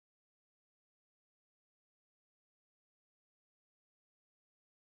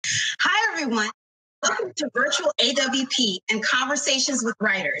everyone. Welcome to Virtual AWP and Conversations with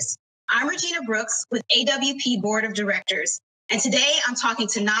Writers. I'm Regina Brooks with AWP Board of Directors, and today I'm talking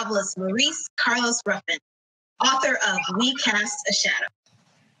to novelist Maurice Carlos Ruffin, author of We Cast a Shadow.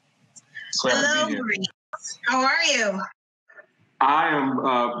 Hello, Maurice. How are you? I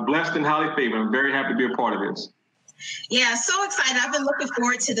am blessed and highly favored. I'm very happy to be a part of this. Yeah, so excited. I've been looking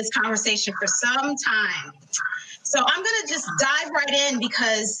forward to this conversation for some time. So I'm going to just dive right in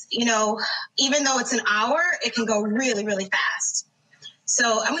because, you know, even though it's an hour, it can go really, really fast.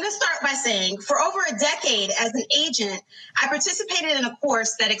 So I'm going to start by saying for over a decade as an agent, I participated in a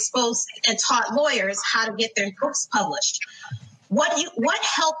course that exposed and taught lawyers how to get their books published. What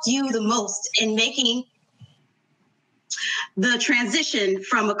helped you the most in making the transition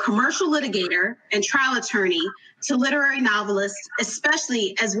from a commercial litigator and trial attorney to literary novelist,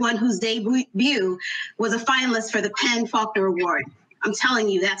 especially as one whose debut was a finalist for the Faulkner Award? I'm telling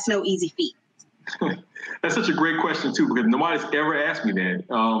you, that's no easy feat. That's such a great question, too, because nobody's ever asked me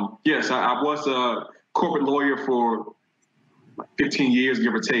that. Yes, I was a corporate lawyer for 15 years,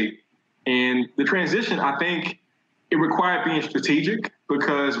 give or take. And the transition, I think it required being strategic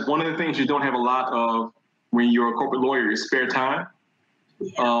because one of the things you don't have a lot of when you're a corporate lawyer is spare time.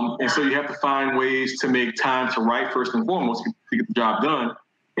 And so you have to find ways to make time to write first and foremost to get the job done.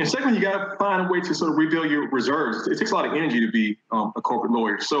 And second, you got to find a way to sort of rebuild your reserves. It takes a lot of energy to be a corporate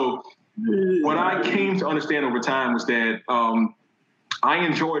lawyer. So what I came to understand over time was that I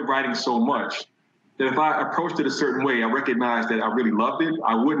enjoyed writing so much that if I approached it a certain way, I recognized that I really loved it.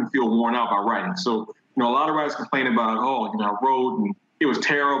 I wouldn't feel worn out by writing. So, you know, a lot of writers complain about, I wrote and it was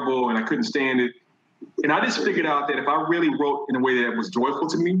terrible and I couldn't stand it. And I just figured out that if I really wrote in a way that was joyful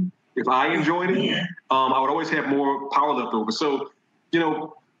to me, if I enjoyed it, I would always have more power left over. So, you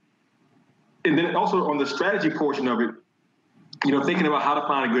know, and then also on the strategy portion of it, you know, thinking about how to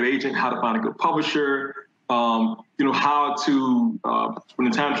find a good agent, how to find a good publisher, you know, how to, when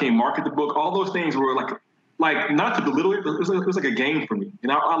the time came, market the book, all those things were like not to belittle it, but it was like a game for me.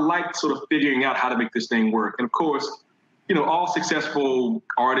 And I liked sort of figuring out how to make this thing work. And of course, you know, all successful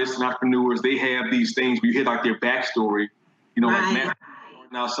artists and entrepreneurs, they have these things where you hear like their backstory, you know, like Matt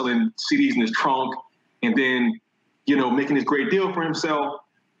now selling CDs in his trunk and then, you know, making this great deal for himself.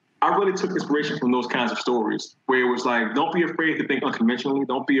 I really took inspiration from those kinds of stories where it was like, don't be afraid to think unconventionally.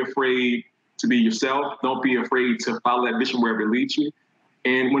 Don't be afraid to be yourself. Don't be afraid to follow that mission wherever it leads you.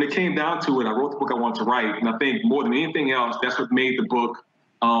 And when it came down to it, I wrote the book I wanted to write. And I think more than anything else, that's what made the book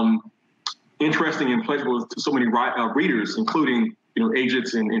interesting and pleasurable to so many readers, including, you know,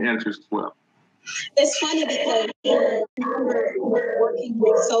 agents and editors as well. It's funny because we're working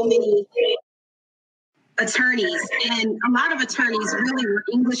with so many attorneys, and a lot of attorneys really were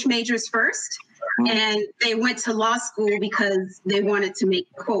English majors first, and they went to law school because they wanted to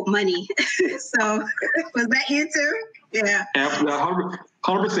make, quote, money. So was that you too? Yeah. Absolutely,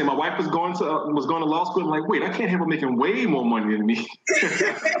 100%. My wife was going to law school. I'm like, wait, I can't have her making way more money than me.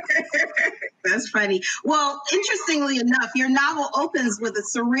 That's funny. Well, interestingly enough, your novel opens with a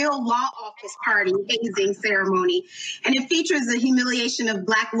surreal law office party hazing ceremony, and it features the humiliation of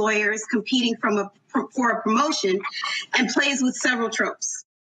Black lawyers competing for a promotion and plays with several tropes.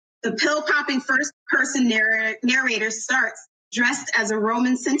 The pill-popping first-person narrator starts dressed as a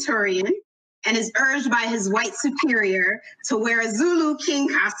Roman centurion and is urged by his white superior to wear a Zulu king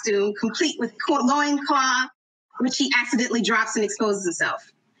costume complete with loincloth, which he accidentally drops and exposes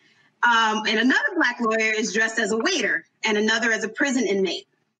himself. And another Black lawyer is dressed as a waiter and another as a prison inmate.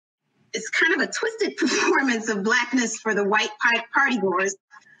 It's kind of a twisted performance of Blackness for the white partygoers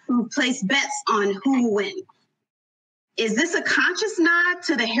who place bets on who will win. Is this a conscious nod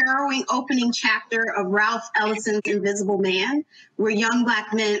to the harrowing opening chapter of Ralph Ellison's Invisible Man, where young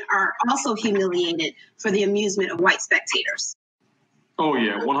Black men are also humiliated for the amusement of white spectators? Oh,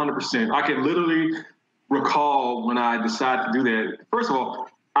 yeah, 100%. I can literally recall when I decided to do that. First of all,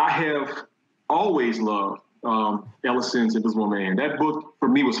 I have always loved Ellison's Invisible Man. That book, for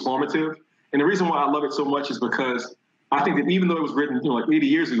me, was formative. And the reason why I love it so much is because I think that even though it was written, you know, like 80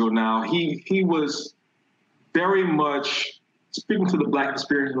 years ago now, he was very much speaking to the Black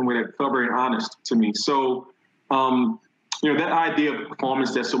experience in a way that felt very honest to me. So, you know, that idea of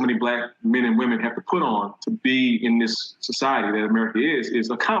performance that so many Black men and women have to put on to be in this society that America is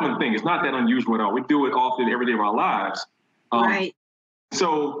a common thing. It's not that unusual at all. We do it often every day of our lives. Right.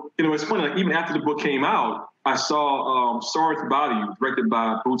 So, you know, it's funny, like even after the book came out, I saw Sorry to Bother You, directed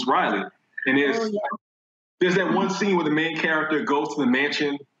by Bruce Riley. And there's that one scene where the main character goes to the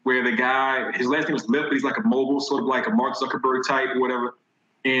mansion where the guy, his last name is Lip, but he's like a mogul, sort of like a Mark Zuckerberg type or whatever.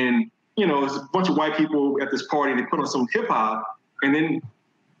 And, you know, there's a bunch of white people at this party and they put on some hip hop. And then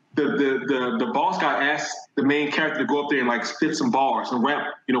the boss guy asks the main character to go up there and like spit some bars and rap,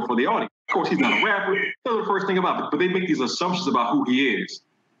 for the audience. Of course, he's not a rapper. That's the first thing about it. But they make these assumptions about who he is.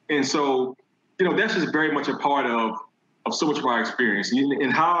 And so, that's just very much a part of so much of our experience.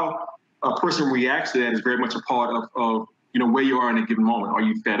 And how a person reacts to that is very much a part of where you are in a given moment. Are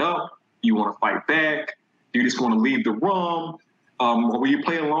you fed up? Do you want to fight back? Do you just want to leave the room? Or will you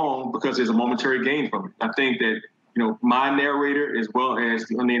play along because there's a momentary gain from it? I think that, my narrator as well as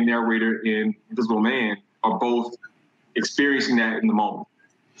the unnamed narrator in Invisible Man are both experiencing that in the moment.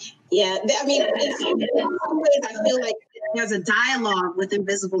 Yeah, I mean, in some ways, I feel like there's a dialogue with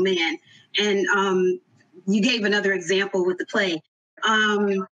Invisible Man, and you gave another example with the play.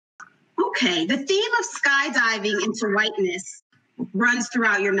 Okay, the theme of skydiving into whiteness runs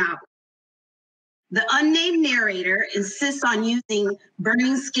throughout your novel. The unnamed narrator insists on using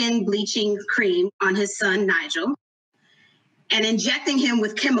burning skin bleaching cream on his son, Nigel, and injecting him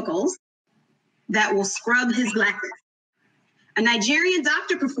with chemicals that will scrub his blackness. A Nigerian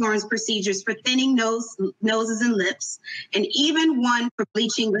doctor performs procedures for thinning noses and lips, and even one for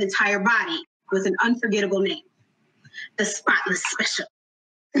bleaching the entire body with an unforgettable name, the Spotless Special.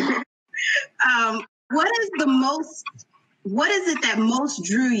 What is it that most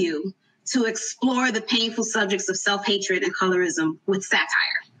drew you to explore the painful subjects of self-hatred and colorism with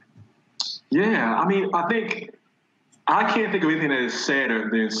satire? Yeah, I mean, I think I can't think of anything that is sadder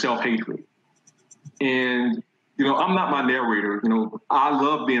than self-hatred. And, I'm not my narrator. I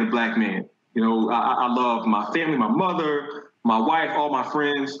love being a Black man. I love my family, my mother, my wife, all my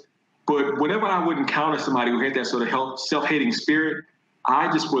friends. But whenever I would encounter somebody who had that sort of self-hating spirit,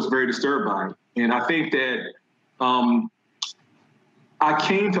 I just was very disturbed by it. And I think that I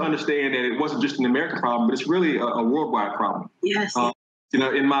came to understand that it wasn't just an American problem, but it's really a worldwide problem. Yes.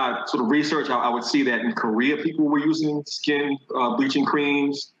 In my sort of research, I would see that in Korea, people were using skin bleaching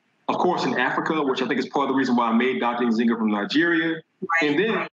creams. Of course, in Africa, which I think is part of the reason why I made Dr. Nzinga from Nigeria. Right. And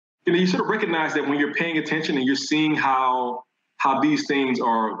then, you sort of recognize that when you're paying attention and you're seeing how these things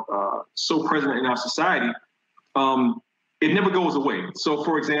are so present in our society, it never goes away. So,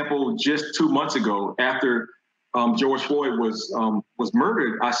 for example, just 2 months ago, after George Floyd was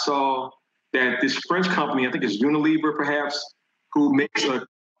murdered, I saw that this French company, I think it's Unilever perhaps, who makes a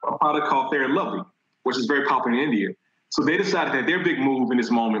product called Fair and Lovely, which is very popular in India. So they decided that their big move in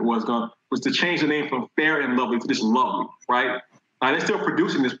this moment was to change the name from Fair and Lovely to just Lovely, right? They're still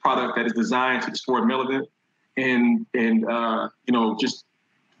producing this product that is designed to destroy melanin and just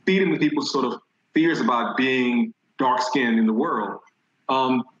feeding the people sort of fears about being dark-skinned in the world.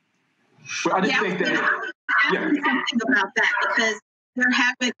 But I just think that... something about that, because there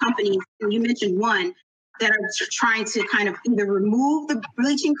have been companies, and you mentioned one, that are trying to kind of either remove the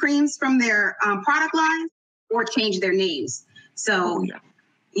bleaching creams from their product lines or change their names. So,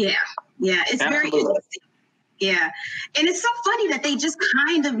 yeah, it's very interesting. Yeah, and it's so funny that they just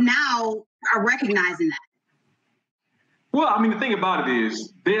kind of now are recognizing that. Well, I mean, the thing about it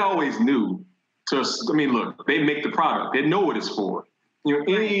is they always knew. Look, they make the product. They know what it's for.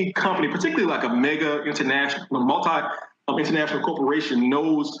 Any company, particularly like a mega international, multi-international corporation,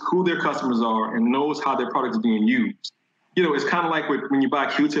 knows who their customers are and knows how their product is being used. It's kind of like when you buy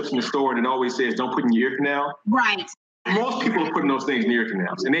Q-tips in the store and it always says, don't put in your ear canal. Right. Most people are putting those things in ear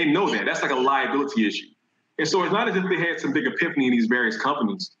canals, and they know that. That's like a liability issue. And so it's not as if they had some big epiphany in these various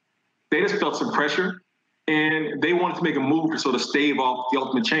companies. They just felt some pressure, and they wanted to make a move to sort of stave off the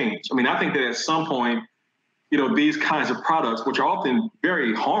ultimate change. I mean, I think that at some point, these kinds of products, which are often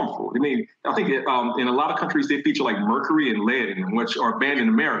very harmful. I mean, I think in a lot of countries, they feature like mercury and lead in them, which are banned in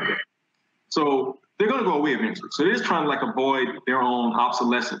America. So they're going to go away eventually. So they're just trying to avoid their own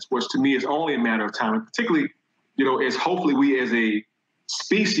obsolescence, which to me is only a matter of time. And particularly, as hopefully we as a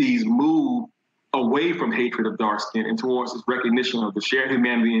species move away from hatred of dark skin and towards this recognition of the shared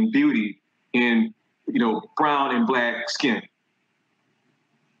humanity and beauty in, brown and Black skin.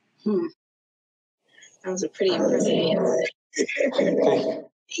 That was a pretty impressive answer.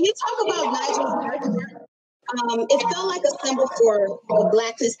 You talk about Nigel's birthmark. It felt like a symbol for a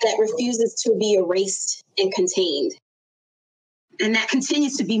Blackness that refuses to be erased and contained. And that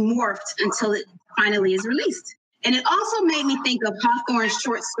continues to be morphed until it finally is released. And it also made me think of Hawthorne's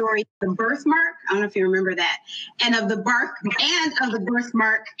short story, The Birthmark. I don't know if you remember that. And of the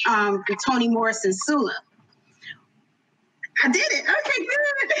birthmark from Toni Morrison's Sula. I did it. Okay,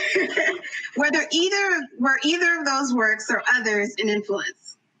 good. Were either of those works or others an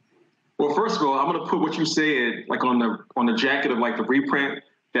influence? Well, first of all, I'm going to put what you said on the jacket of the reprint,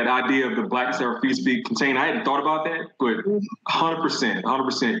 that idea of the Blackness that refused to be contained. I hadn't thought about that, but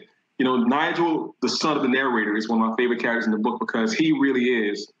 100%. Nigel, the son of the narrator, is one of my favorite characters in the book because he really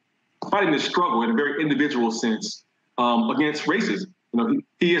is fighting this struggle in a very individual sense against racism.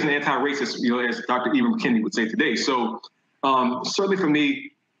 He is an anti-racist, as Dr. Ibram Kendi would say today. So certainly for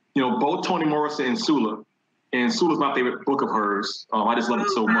me, both Toni Morrison and Sula, and Sula's my favorite book of hers. I just love it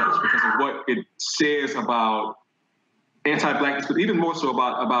so much because of what it says about anti-blackness, but even more so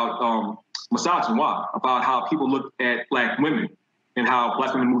about misogyny, about how people look at Black women and how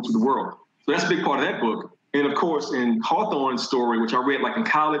Black women move through the world. So that's a big part of that book. And of course, in Hawthorne's story, which I read in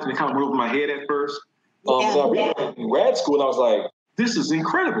college, and it kind of went over my head at first. I read it in grad school, and I was like, this is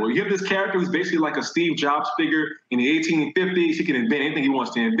incredible. You have this character who's basically like a Steve Jobs figure in the 1850s. He can invent anything he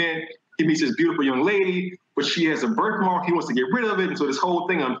wants to invent. He meets this beautiful young lady, but she has a birthmark. He wants to get rid of it. And so this whole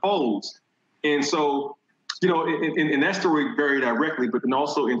thing unfolds. And so, in that story very directly, but then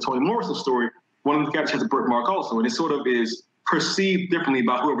also in Toni Morrison's story, one of the characters has a birthmark also. And it sort of is perceived differently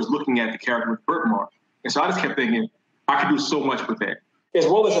by whoever's looking at the character with the birthmark. And so I just kept thinking, I could do so much with that. As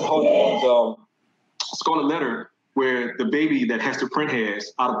well as in Hawthorne's Scarlet Letter, where the baby that Hester Prynne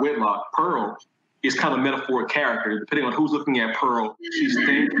has out of wedlock, Pearl, is kind of a metaphoric character. Depending on who's looking at Pearl, she's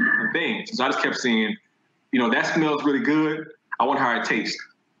thinking different things. So I just kept saying, that smells really good. I wonder how it tastes.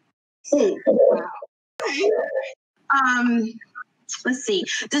 Wow. Let's see.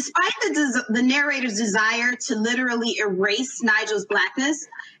 Despite the narrator's desire to literally erase Nigel's Blackness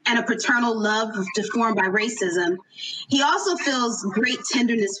and a paternal love deformed by racism, he also feels great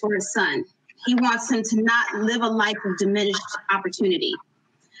tenderness for his son. He wants him to not live a life of diminished opportunity.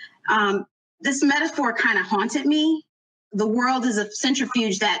 This metaphor kind of haunted me. The world is a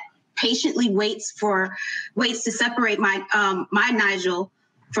centrifuge that patiently waits to separate my Nigel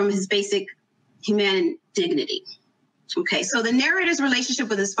from his basic human dignity. Okay, so the narrator's relationship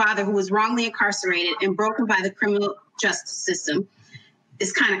with his father, who was wrongly incarcerated and broken by the criminal justice system,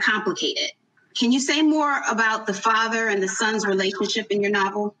 is kind of complicated. Can you say more about the father and the son's relationship in your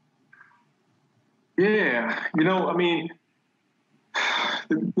novel? Yeah,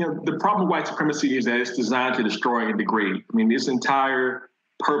 the problem with white supremacy is that it's designed to destroy and degrade. Its entire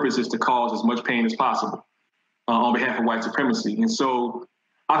purpose is to cause as much pain as possible on behalf of white supremacy. And so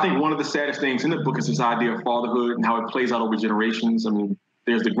I think one of the saddest things in the book is this idea of fatherhood and how it plays out over generations.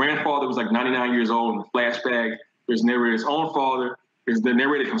 There's the grandfather who's like 99 years old in the flashback. There's the narrator's own father. There's the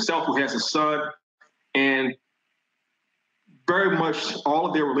narrator himself who has a son. And very much all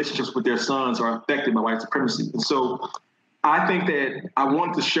of their relationships with their sons are affected by white supremacy. And so I think that I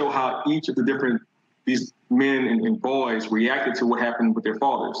wanted to show how each of these men and boys reacted to what happened with their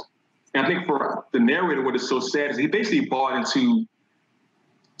fathers. And I think for the narrator, what is so sad is he basically bought into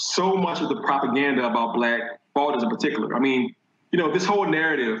so much of the propaganda about Black fathers in particular. This whole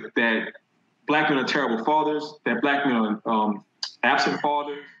narrative that Black men are terrible fathers, that Black men are absent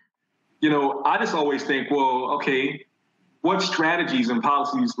fathers, I just always think, well, okay, what strategies and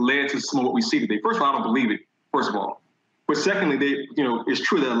policies led to some of what we see today? First of all, I don't believe it, first of all. But secondly, it's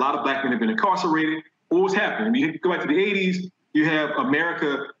true that a lot of Black men have been incarcerated. What was happening? You go back to the 80s, you have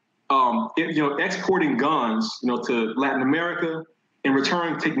America, exporting guns, to Latin America, in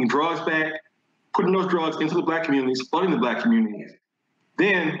return taking drugs back, putting those drugs into the Black communities, flooding the Black communities,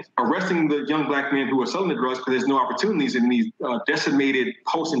 then arresting the young Black men who are selling the drugs because there's no opportunities in these decimated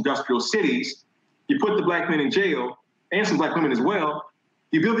post-industrial cities. You put the Black men in jail, and some Black women as well.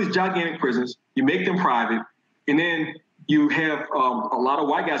 You build these gigantic prisons, you make them private, and then you have a lot of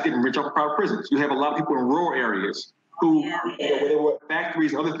white guys getting rich off of private prisons. You have a lot of people in rural areas who, where they were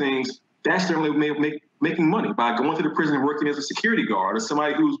factories and other things, that's their only way of making money, by going to the prison and working as a security guard or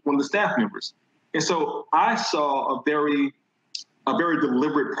somebody who's one of the staff members. And so I saw a very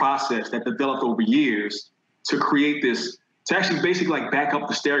deliberate process that developed over years to create this, to actually basically back up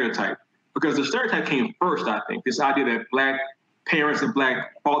the stereotype. Because the stereotype came first, I think, this idea that Black parents and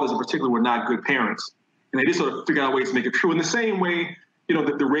Black fathers in particular were not good parents. And they just sort of figured out ways to make it true. In the same way,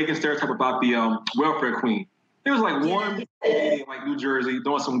 the Reagan stereotype about the welfare queen. There was one lady in New Jersey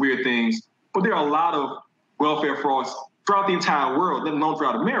doing some weird things, but there are a lot of welfare frauds throughout the entire world, let alone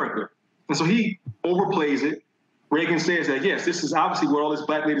throughout America. And so he overplays it. Reagan says that, yes, this is obviously what all these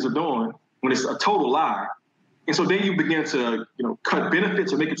Black ladies are doing, when it's a total lie. And so then you begin to, cut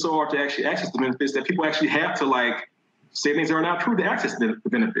benefits or make it so hard to actually access the benefits that people actually have to say things that are not true to access the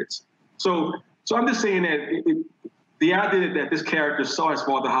benefits. So I'm just saying that the idea that this character saw his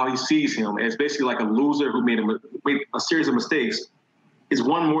father, how he sees him as basically a loser who made a series of mistakes, is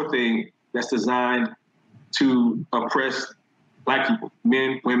one more thing that's designed to oppress Black people,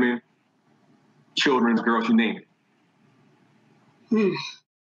 men, women, children, girls, you name it.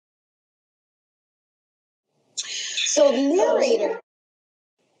 So the narrator,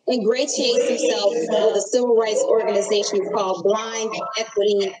 ingratiates himself with a civil rights organization called Blind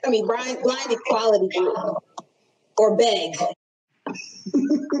Equality Group, or BEG.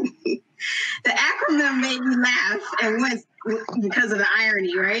 The acronym made me laugh and went because of the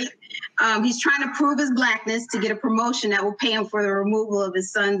irony, right? He's trying to prove his blackness to get a promotion that will pay him for the removal of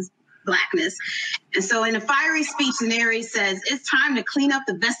his son's blackness. And so in a fiery speech, the narrator says, it's time to clean up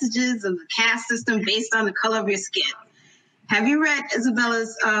the vestiges of the caste system based on the color of your skin. Have you read Isabella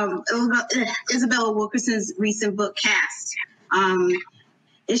Wilkerson's recent book, Caste?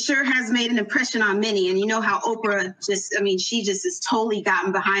 It sure has made an impression on many. And you know how Oprah she just has totally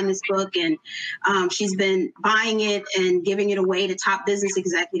gotten behind this book, and she's been buying it and giving it away to top business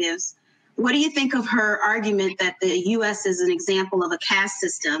executives. What do you think of her argument that the U.S. is an example of a caste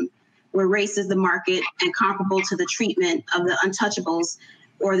system where race is the market and comparable to the treatment of the untouchables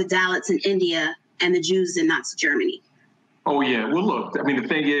or the Dalits in India and the Jews in Nazi Germany? Oh, yeah. Well, look, I mean, the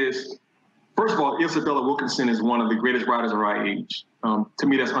thing is, first of all, Isabella Wilkerson is one of the greatest writers of our age. To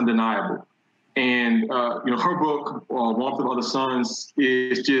me, that's undeniable. And, her book, Warmth of Other Suns,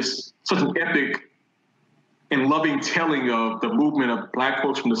 is just such an epic and loving telling of the movement of Black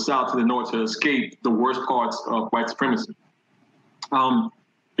folks from the South to the North to escape the worst parts of white supremacy.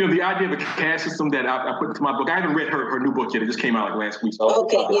 The idea of a caste system that I put into my book, I haven't read her new book yet. It just came out like last week. So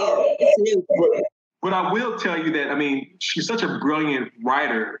okay, yeah, it's new. But I will tell you that, I mean, she's such a brilliant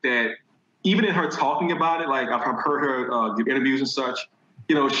writer that even in her talking about it, like I've heard her give interviews and such,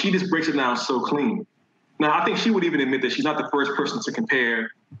 she just breaks it down so clean. Now, I think she would even admit that she's not the first person to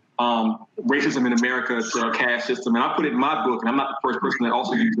compare racism in America to a caste system. And I put it in my book, and I'm not the first person that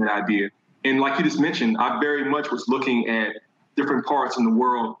also used that idea. And like you just mentioned, I very much was looking at different parts in the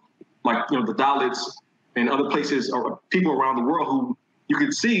world, like, the Dalits and other places or people around the world who you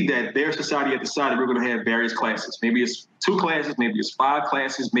could see that their society had decided we're going to have various classes. Maybe it's 2 classes, maybe it's 5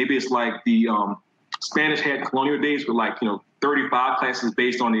 classes, maybe it's like the Spanish had colonial days with 35 classes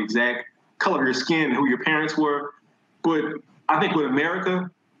based on the exact color of your skin and who your parents were. But I think with America,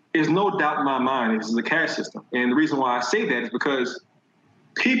 there's no doubt in my mind this is a caste system. And the reason why I say that is because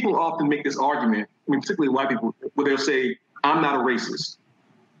people often make this argument, particularly white people, where they'll say, I'm not a racist.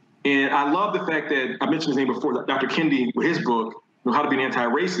 And I love the fact that I mentioned his name before, Dr. Kendi, with his book, How to Be an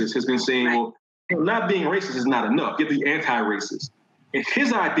Anti-Racist, has been saying, well, not being racist is not enough. Get the anti-racist. And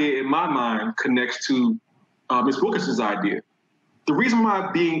his idea, in my mind, connects to Ms. Wilkerson's idea. The reason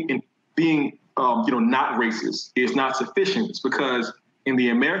why being not racist is not sufficient is because in the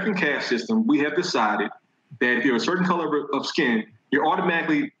American caste system, we have decided that if you're a certain color of skin, you're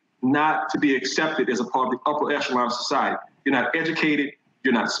automatically not to be accepted as a part of the upper echelon of society. You're not educated,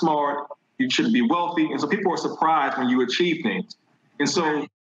 you're not smart, you shouldn't be wealthy. And so people are surprised when you achieve things. And so,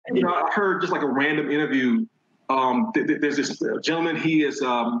 I heard just like a random interview. There's this gentleman, he's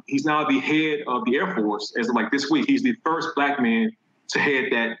now the head of the Air Force as of this week. He's the first Black man to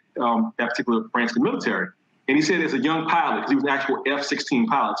head that particular branch of the military. And he said as a young pilot, because he was an actual F-16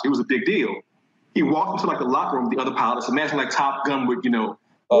 pilot, so it was a big deal. He walked into the locker room with the other pilots. Imagine Top Gun with, Tom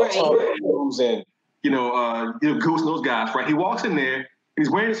Cruise and, Goose and those guys, right? He walks in there and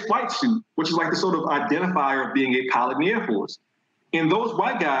he's wearing his flight suit, which is the sort of identifier of being a pilot in the Air Force. And those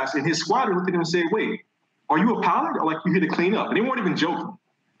white guys in his squadron looked at him and said, wait, are you a pilot? Or you here to clean up? And they weren't even joking.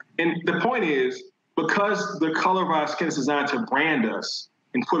 And the point is, because the color of our skin is designed to brand us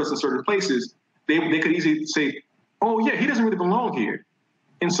and put us in certain places, they could easily say, oh yeah, he doesn't really belong here.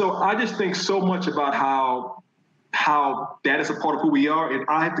 And so I just think so much about how that is a part of who we are. And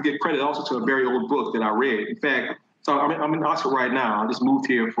I have to give credit also to a very old book that I read. In fact, so I'm in Oxford right now. I just moved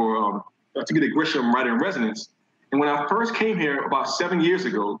here to get a Grisham Writer in Residence. And when I first came here about 7 years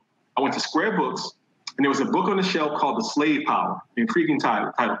ago, I went to Square Books, and there was a book on the shelf called The Slave Power, an intriguing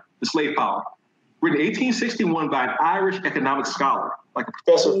title, The Slave Power, written in 1861 by an Irish economics scholar, a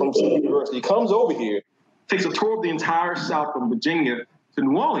professor from some university. He comes over here, takes a tour of the entire South from Virginia to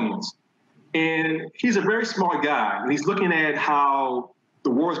New Orleans, and he's a very smart guy, and he's looking at how the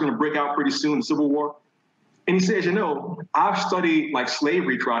war is going to break out pretty soon, the Civil War. And he says, I've studied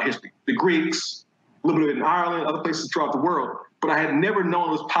slavery throughout history, the Greeks, a little bit in Ireland, other places throughout the world, but I had never known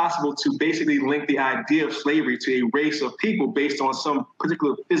it was possible to basically link the idea of slavery to a race of people based on some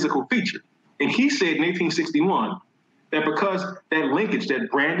particular physical feature. And he said in 1861 that because that linkage,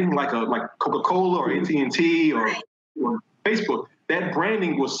 that branding, like Coca-Cola or AT&T or Facebook, that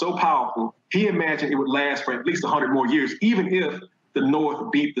branding was so powerful, he imagined it would last for at least 100 more years, even if the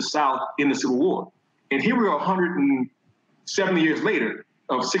North beat the South in the Civil War. And here we are 170 years later,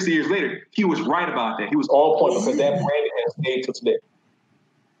 60 years later, he was right about that. He was on point because that branding has stayed till today.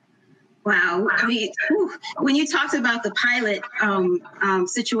 Wow. I mean, when you talked about the pilot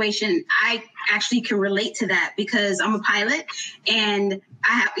situation, I actually can relate to that because I'm a pilot and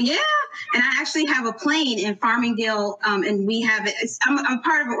I actually have a plane in Farmingdale, and we have it. I'm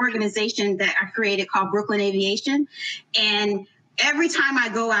part of an organization that I created called Brooklyn Aviation. And every time I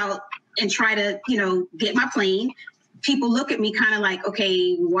go out and try to, get my plane, people look at me kind of like,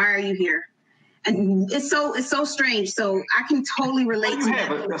 okay, why are you here? And it's so strange. So I can totally relate to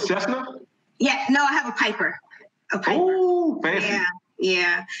that. A Cessna? Yeah, no, I have a Piper. Oh, fancy.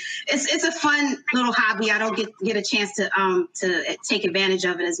 Yeah. It's a fun little hobby. I don't get a chance to take advantage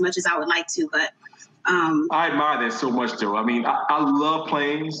of it as much as I would like to, but I admire that so much, though. I mean, I love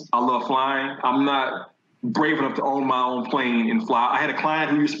planes. I love flying. I'm not brave enough to own my own plane and fly. I had a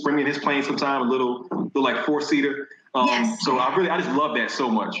client who used to bring me in his plane sometime, a little like four-seater. Yes. So I just love that so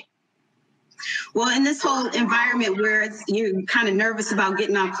much. Well, in this whole environment where you're kind of nervous about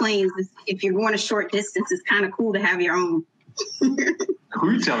getting on planes, if you're going a short distance, it's kind of cool to have your own. Who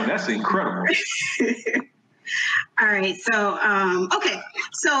are you telling? That's incredible. All right. So, okay.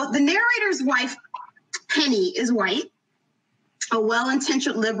 So the narrator's wife, Penny, is white, a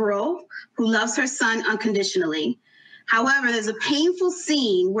well-intentioned liberal who loves her son unconditionally. However, there's a painful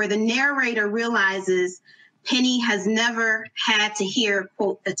scene where the narrator realizes Penny has never had to hear,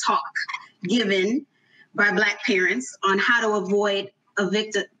 quote, the talk given by Black parents on how to avoid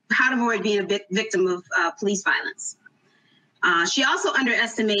being a victim of police violence. She also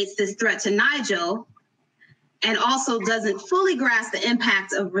underestimates this threat to Nigel and also doesn't fully grasp the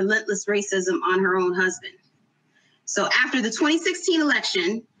impact of relentless racism on her own husband. So after the 2016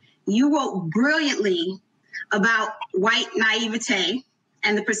 election, you wrote brilliantly about white naivete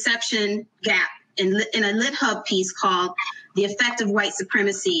and the perception gap in a Lit Hub piece called "The Effect of White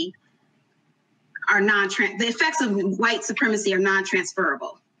Supremacy The Effects of White Supremacy are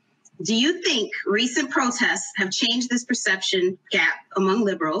non-transferable." Do you think recent protests have changed this perception gap among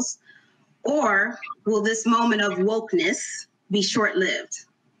liberals, or will this moment of wokeness be short-lived?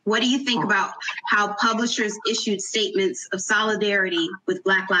 What do you think about how publishers issued statements of solidarity with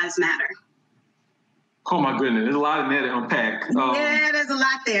Black Lives Matter? Oh my goodness, there's a lot in there to unpack. Yeah, there's a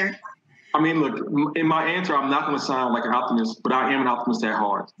lot there. I mean, look, in my answer, I'm not going to sound like an optimist, but I am an optimist at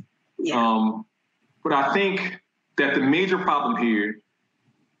heart. Yeah. But I think that the major problem here,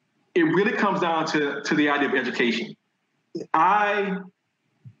 it really comes down to the idea of education. I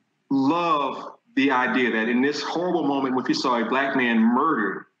love the idea that in this horrible moment, which we saw a Black man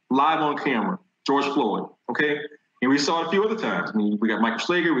murdered live on camera, George Floyd, okay? And we saw it a few other times. I mean, we got Michael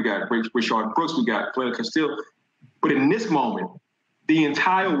Schlager, we got Regina Brooks, we got Florida Castile. But in this moment, the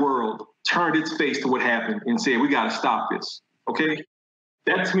entire world turned its face to what happened and said, we got to stop this, okay?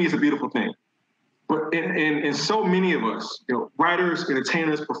 That to me is a beautiful thing. But and so many of us, writers,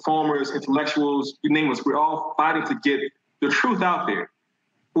 entertainers, performers, intellectuals, you name us, we're all fighting to get the truth out there.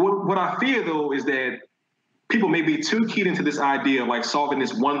 What I fear, though, is that people may be too keyed into this idea of like solving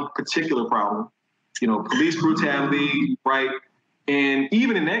this one particular problem, police brutality, right? And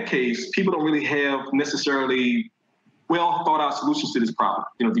even in that case, people don't really have necessarily well thought out solutions to this problem.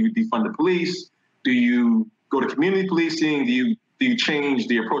 Do you defund the police? Do you go to community policing? Do you change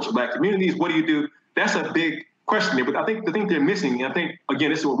the approach to Black communities? What do you do? That's a big question there. But I think the thing they're missing, and I think, again,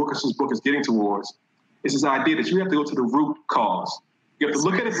 this is what Wilkinson's book is getting towards, is this idea that you have to go to the root cause. You have to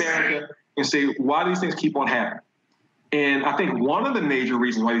look at America and say, why do these things keep on happening? And I think one of the major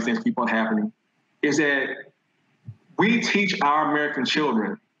reasons why these things keep on happening is that we teach our American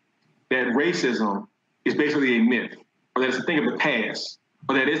children that racism is basically a myth, or that it's a thing of the past,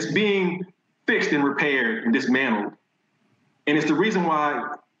 or that it's being fixed and repaired and dismantled. And it's the reason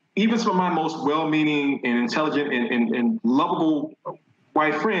why even some of my most well-meaning and intelligent and lovable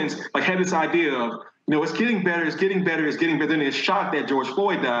white friends have this idea of, it's getting better, it's getting better, it's getting better, and it's shocked that George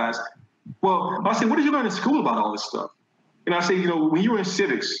Floyd dies. Well, I say, what did you learn in school about all this stuff? And I say, when you were in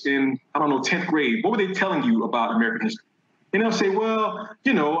civics in, 10th grade, what were they telling you about American history? And they'll say, well,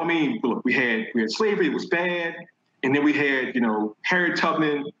 look, we had slavery, it was bad. And then we had, Harriet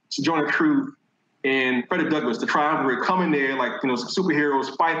Tubman, Sojourner Truth, and Frederick Douglass, the triumvirate, come in there like,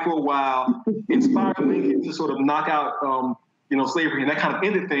 superheroes, fight for a while, inspire Lincoln to sort of knock out, slavery, and that kind of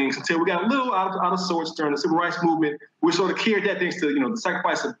ended things until we got a little out of sorts during the Civil Rights Movement. We sort of carried that things to, the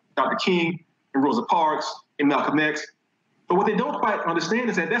sacrifice of Dr. King and Rosa Parks and Malcolm X. But what they don't quite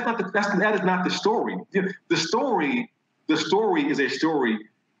understand is that that is not the story. The story is a story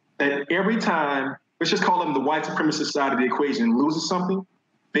that every time, let's just call them the white supremacist side of the equation, loses something,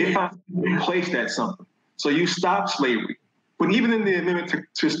 they find to replace that something. So you stop slavery. But even in the amendment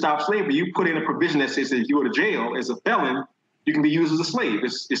to stop slavery, you put in a provision that says that if you go to jail as a felon, you can be used as a slave.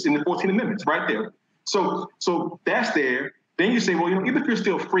 It's in the 14th Amendment, it's right there. So that's there. Then you say, well, even if you're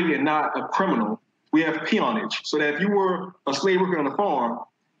still free and not a criminal, we have peonage. So that if you were a slave worker on a farm,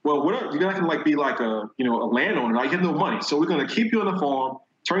 well, you're not going to be like a landowner. Right? You have no money. So we're going to keep you on the farm,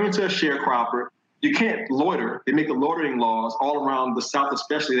 turn you into a sharecropper. You can't loiter. They make the loitering laws all around the South,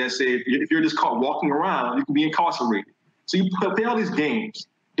 especially, that say if you're just caught walking around, you can be incarcerated. So you play all these games.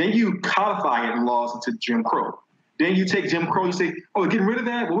 Then you codify it in laws into Jim Crow. Then you take Jim Crow, you say, oh, getting rid of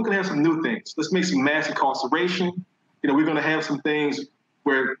that? Well, we're going to have some new things. Let's make some mass incarceration. We're going to have some things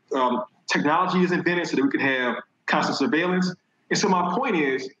where technology is invented so that we can have constant surveillance. And so my point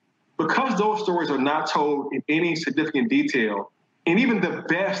is, because those stories are not told in any significant detail, and even the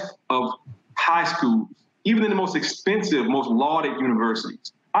best of high schools, even in the most expensive, most lauded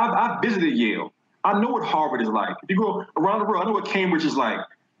universities, I've visited Yale. I know what Harvard is like. If you go around the world, I know what Cambridge is like.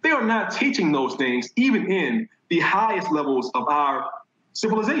 They are not teaching those things, even in the highest levels of our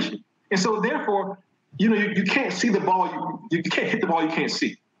civilization. And so therefore, you can't see the ball, you can't hit the ball you can't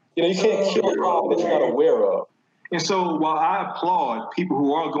see. You can't cure a problem that you're not aware of. And so while I applaud people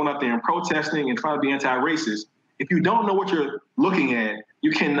who are going out there and protesting and trying to be anti-racist, if you don't know what you're looking at,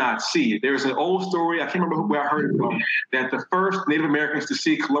 you cannot see it. There's an old story, I can't remember where I heard it from, that the first Native Americans to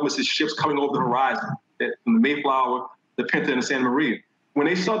see Columbus's ships coming over the horizon, that from the Mayflower, the Pinta, and the Santa Maria, when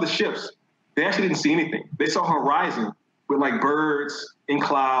they saw the ships, they actually didn't see anything. They saw horizon with like birds and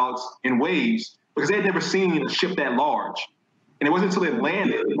clouds and waves because they had never seen a ship that large. And it wasn't until they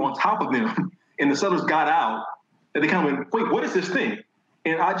landed on top of them and the settlers got out that they kind of went, wait, what is this thing?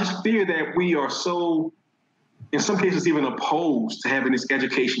 And I just fear that we are so, in some cases, even opposed to having this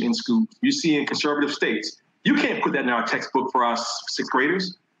education in schools. You see in conservative states, you can't put that in our textbook for our sixth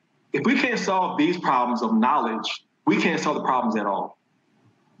graders. If we can't solve these problems of knowledge, we can't solve the problems at all.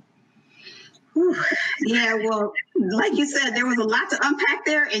 Whew. Yeah, well, like you said, there was a lot to unpack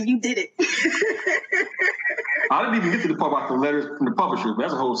there, and you did it. I didn't even get to the part about the letters from the publishers, but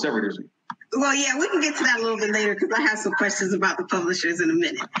that's a whole separate issue. Well, yeah, we can get to that a little bit later because I have some questions about the publishers in a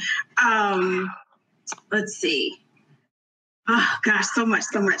minute. Let's see. Oh, gosh, so much.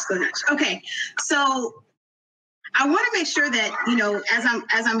 Okay, so I want to make sure that,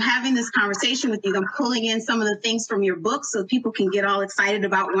 as I'm having this conversation with you, I'm pulling in some of the things from your book so people can get all excited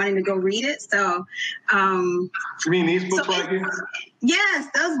about wanting to go read it. So, you mean these books right here? Yes,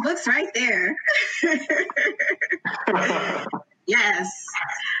 those books right there. Yes.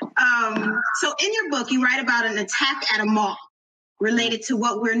 So in your book, you write about an attack at a mall related to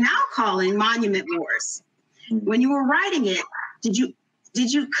what we're now calling monument wars. When you were writing it, could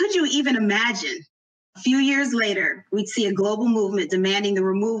you even imagine a few years later, we'd see a global movement demanding the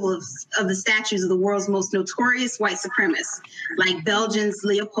removal of the statues of the world's most notorious white supremacists, like Belgium's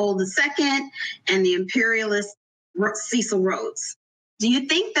Leopold II and the imperialist Cecil Rhodes? Do you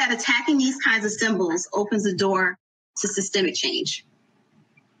think that attacking these kinds of symbols opens the door to systemic change?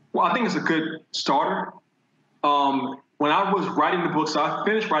 Well, I think it's a good starter. When I was writing the book, so I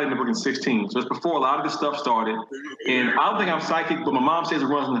finished writing the book in 16, so it's before a lot of this stuff started. And I don't think I'm psychic, but my mom says it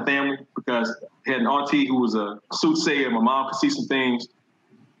runs in the family because I had an auntie who was a soothsayer. My mom could see some things.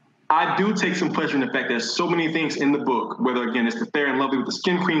 I do take some pleasure in the fact that there's so many things in the book, whether, again, it's the Fair and Lovely with the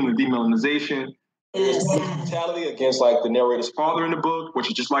skin cream and demelanization. There's brutality against, like, the narrator's father in the book, which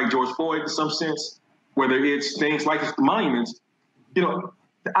is just like George Floyd in some sense, whether it's things like the monuments.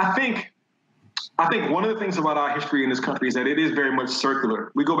 I think one of the things about our history in this country is that it is very much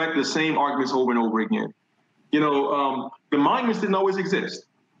circular. We go back to the same arguments over and over again. The monuments didn't always exist.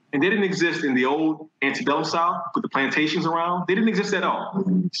 And they didn't exist in the old antebellum South with the plantations around. They didn't exist at all.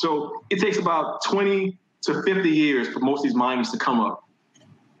 So it takes about 20 to 50 years for most of these monuments to come up.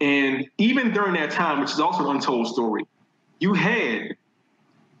 And even during that time, which is also an untold story, you had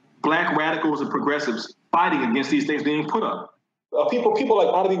Black radicals and progressives fighting against these things being put up. People like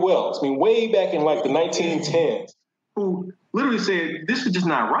Oddity Wells, way back in like the 1910s, who literally said, this is just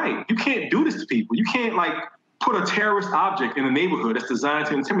not right. You can't do this to people. You can't put a terrorist object in a neighborhood that's designed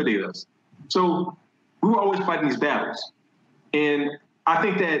to intimidate us. So we were always fighting these battles. And I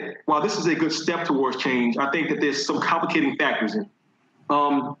think that while this is a good step towards change, I think that there's some complicating factors in it.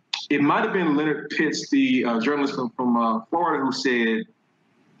 It might have been Leonard Pitts, the journalist from Florida, who said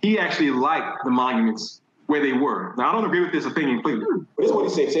he actually liked the monuments where they were. Now, I don't agree with this opinion completely, but this is what he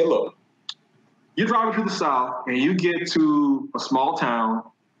said. He said, look, you're driving through the South and you get to a small town,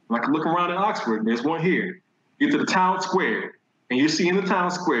 like look around in Oxford, there's one here. You get to the town square and you see in the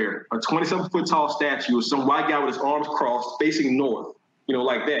town square a 27-foot tall statue of some white guy with his arms crossed facing north,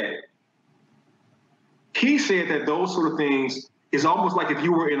 like that. He said that those sort of things is almost like if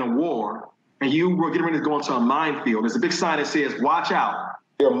you were in a war and you were getting ready to go into a minefield. There's a big sign that says, watch out,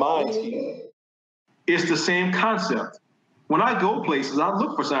 there are mines here. It's the same concept. When I go places, I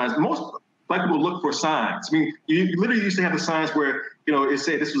look for signs. Most black people look for signs. I mean, you literally used to have the signs where, it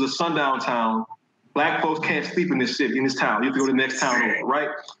said this was a sundown town. Black folks can't sleep in this city, in this town. You have to go to the next town over, right?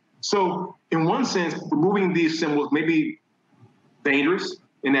 So in one sense, removing these symbols may be dangerous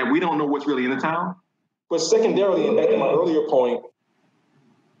in that we don't know what's really in the town. But secondarily, and back to my earlier point,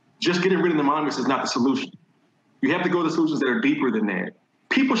 just getting rid of the monuments is not the solution. You have to go to solutions that are deeper than that.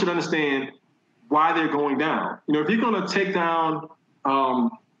 People should understand why they're going down. If you're going to take down,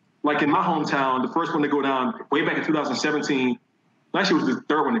 like in my hometown, the first one to go down way back in 2017, actually it was the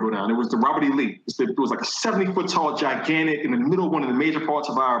third one to go down. It was the Robert E. Lee. It was like a 70-foot tall, gigantic, in the middle of one of the major parts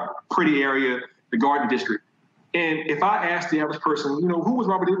of our pretty area, the Garden District. And if I asked the average person, who was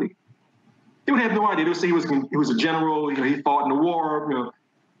Robert E. Lee? They would have no idea. They would say he was a general, he fought in the war,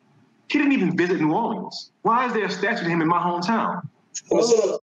 He didn't even visit New Orleans. Why is there a statue to him in my hometown?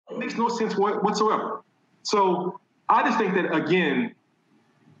 It makes no sense whatsoever. So I just think that, again,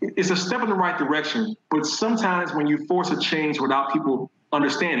 it's a step in the right direction, but sometimes when you force a change without people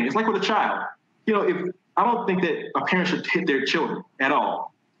understanding, it's like with a child. I don't think that a parent should hit their children at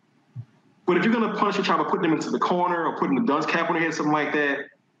all. But if you're going to punish your child by putting them into the corner or putting the dunce cap on their head, something like that,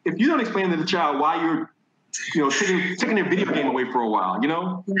 if you don't explain to the child why you're taking their video game away for a while,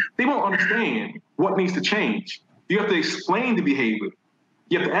 they won't understand what needs to change. You have to explain the behavior.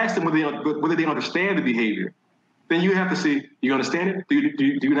 You have to ask them whether they understand the behavior. Then you have to see, do you understand it?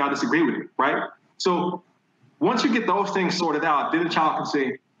 Do you not disagree with it, right? So once you get those things sorted out, then the child can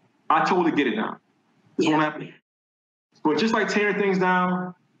say, I totally get it now. This won't happen. But just like tearing things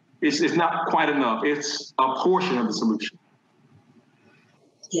down, it's not quite enough. It's a portion of the solution.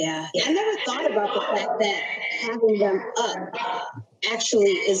 Yeah, I never thought about the fact that having them up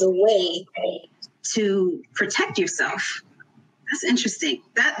actually is a way to protect yourself. That's interesting.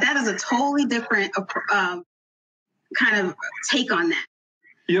 That is a totally different kind of take on that.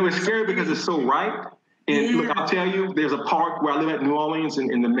 It's scary because it's so right. And look, I'll tell you, there's a park where I live at New Orleans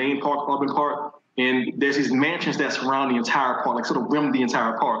in the main park, urban park, and there's these mansions that surround the entire park, like sort of rim the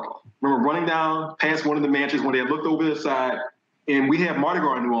entire park. I remember running down past one of the mansions when they had looked over the side, and we have Mardi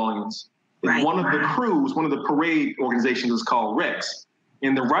Gras in New Orleans. And one of the crews, one of the parade organizations is called Rex.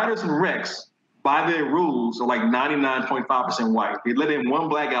 And the riders in Rex, by their rules, are like 99.5% white. They let in one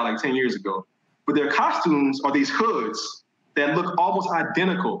black guy like 10 years ago. But their costumes are these hoods that look almost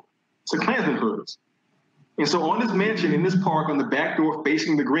identical to Klansman hoods. And so on this mansion in this park, on the back door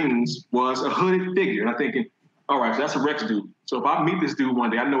facing the greens, was a hooded figure. And I'm thinking, all right, so that's a Rex dude. So if I meet this dude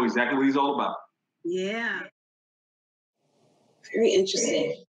one day, I know exactly what he's all about. Yeah. Very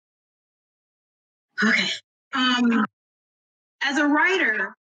interesting. Okay. As a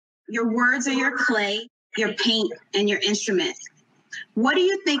writer, your words are your clay, your paint, and your instrument. What do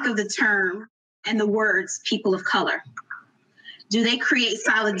you think of the term and the words people of color? Do they create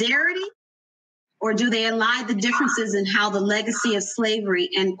solidarity, or do they elide the differences in how the legacy of slavery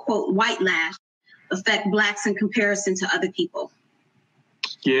and, quote, white lash affect Blacks in comparison to other people?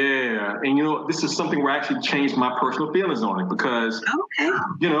 Yeah, and this is something where I actually changed my personal feelings on it because,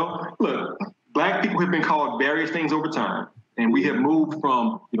 look, Black people have been called various things over time. And we have moved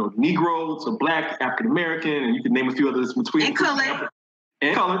from, Negro to Black, African-American, and you can name a few others in between. And color.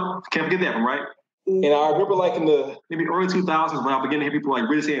 And color. Can't forget that one, right? And I remember like in the maybe early 2000s when I began to hear people like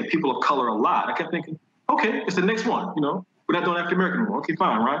really saying people of color a lot, I kept thinking, okay, it's the next one, we're not doing African-American anymore. Okay,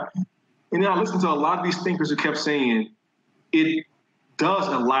 fine, right? And then I listened to a lot of these thinkers who kept saying it does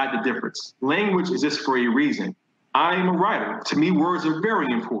elide the difference. Language is just for a reason. I am a writer. To me, words are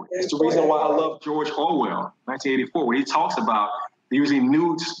very important. It's the reason why I love George Orwell, 1984, where he talks about using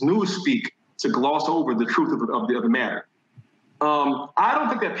news speak to gloss over the truth of the matter. I don't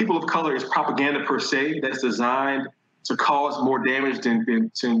think that people of color is propaganda per se that's designed to cause more damage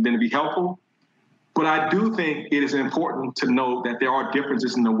than to be helpful. But I do think it is important to know that there are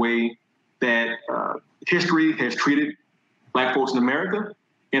differences in the way that history has treated Black folks in America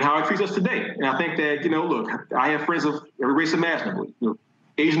and how it treats us today. And I think that, look, I have friends of every race imaginable,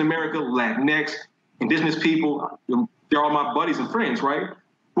 Asian America, Latinx, indigenous people, they're all my buddies and friends, right?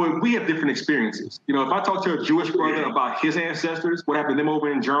 But we have different experiences. If I talk to a Jewish brother about his ancestors, what happened to them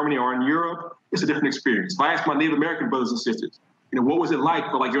over in Germany or in Europe, it's a different experience. If I ask my Native American brothers and sisters, what was it like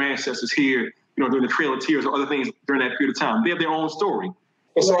for like your ancestors here, during the Trail of Tears or other things during that period of time? They have their own story.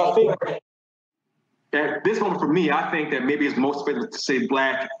 And so I think at this moment for me, I think that maybe it's most effective to say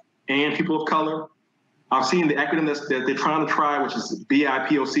Black and people of color. I've seen the acronym that they're trying to try, which is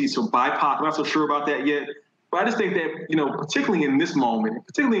BIPOC, so BIPOC. I'm not so sure about that yet. But I just think that, particularly in this moment,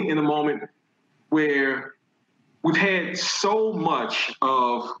 particularly in a moment where we've had so much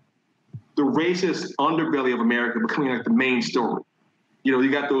of the racist underbelly of America becoming like the main story. You know,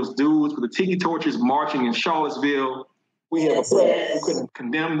 you got those dudes with the tiki torches marching in Charlottesville. We have a president who couldn't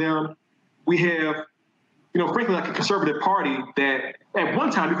condemn them. We have, you know, frankly, like a conservative party that at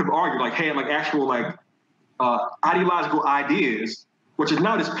one time you could argue like had like actual like ideological ideas, which is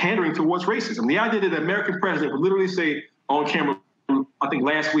now just pandering towards racism. The idea that an American president would literally say on camera, I think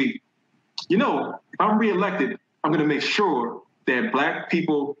last week, you know, if I'm reelected, I'm going to make sure that black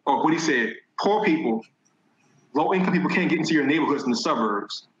people, or what he said, poor people, low-income people can't get into your neighborhoods in the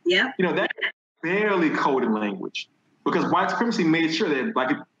suburbs. Yeah. You know, that's barely coded language because white supremacy made sure that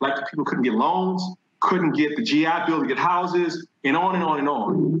black people couldn't get loans, couldn't get the GI Bill to get houses, and on and on and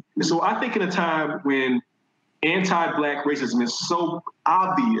on. And so I think in a time when anti-black racism is so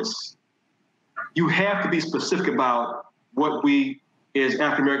obvious, you have to be specific about what we as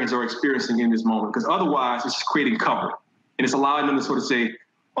African Americans are experiencing in this moment, because otherwise it's just creating cover. And it's allowing them to sort of say,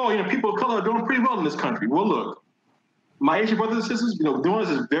 oh, you know, people of color are doing pretty well in this country. Well, look, my Asian brothers and sisters, you know, doing this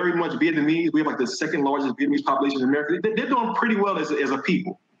is very much Vietnamese. We have like the second largest Vietnamese population in America. They're doing pretty well as a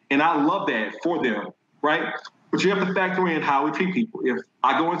people. And I love that for them, right? But you have to factor in how we treat people. If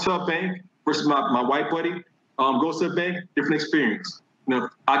I go into a bank versus my white buddy goes to a bank, different experience. You know,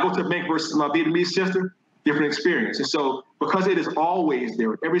 if I go to a bank versus my Vietnamese sister, different experience. And so because it is always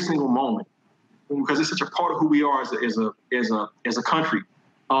there every single moment, because it's such a part of who we are as a country,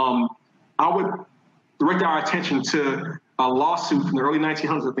 I would direct our attention to a lawsuit from the early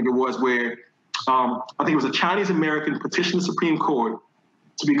 1900s, I think it was, where I think it was a Chinese American petitioned the Supreme Court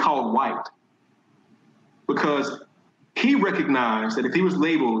to be called white, because he recognized that if he was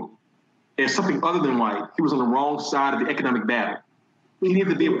labeled as something other than white, he was on the wrong side of the economic battle. He needed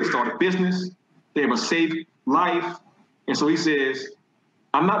to be able to start a business, they have a safe life, and so he says,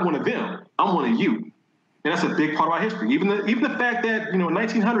 I'm not one of them, I'm one of you. And that's a big part of our history. Even the fact that, you know, in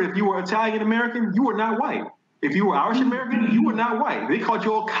 1900, if you were Italian American, you were not white. If you were Irish American, you were not white. They called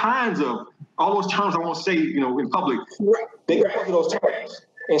you all those terms I won't say, you know, in public. They called you those terms.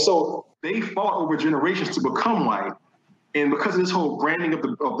 And so they fought over generations to become white. And because of this whole branding of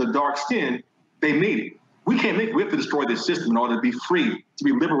the dark skin, they made it. We can't make it. We have to destroy this system in order to be free, to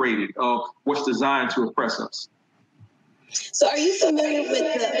be liberated of what's designed to oppress us. So are you familiar with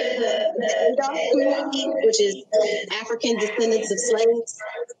the ADOS community, which is African Descendants of Slaves?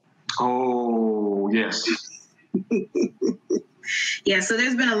 Oh, yes. Yeah, so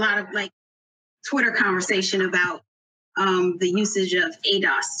there's been a lot of like Twitter conversation about the usage of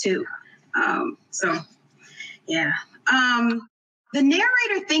ADOS too. So, yeah. The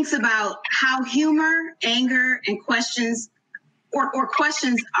narrator thinks about how humor, anger, and questions or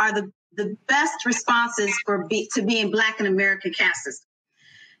questions are the best responses to being Black in American caste system.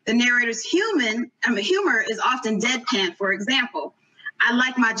 The narrator's humor is often deadpan. For example, I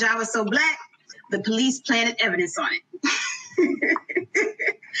like my Java so black, the police planted evidence on it.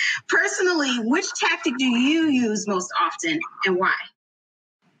 Personally, which tactic do you use most often and why?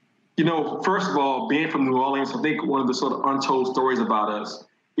 You know, first of all, being from New Orleans, I think one of the sort of untold stories about us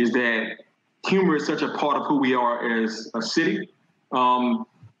is that humor is such a part of who we are as a city.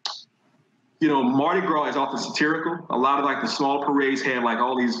 You know, Mardi Gras is often satirical. A lot of like the small parades have like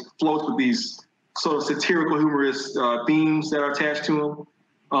all these floats with these sort of satirical, humorous themes that are attached to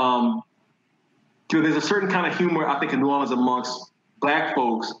them. You know, there's a certain kind of humor, I think, in New Orleans amongst Black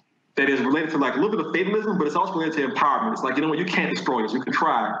folks that is related to like a little bit of fatalism, but it's also related to empowerment. It's like, you know what, you can't destroy us. You can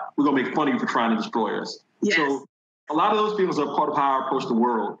try. We're going to make fun of you for trying to destroy us. Yes. So a lot of those feelings are part of how I approach the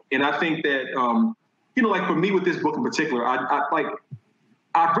world. And I think that, you know, like for me with this book in particular,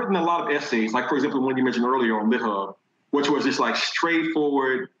 I've written a lot of essays, like, for example, the one you mentioned earlier on LitHub, which was just like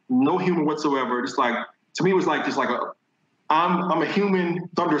straightforward, no humor whatsoever. Just like, to me, it was like, I'm a human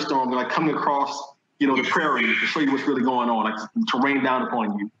thunderstorm, like coming across, you know, the prairie to show you what's really going on, like to rain down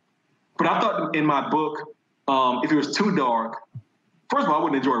upon you. But I thought in my book, if it was too dark, first of all, I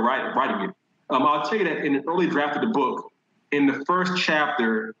wouldn't enjoy writing it. I'll tell you that in an early draft of the book, in the first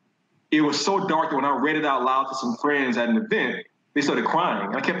chapter, it was so dark that when I read it out loud to some friends at an event, they started crying.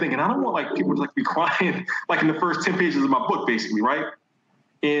 And I kept thinking, I don't want like people to like be crying like in the first 10 pages of my book, basically, right?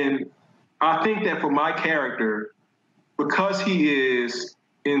 And I think that for my character, because he is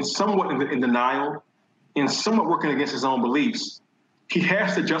somewhat in denial and somewhat working against his own beliefs, he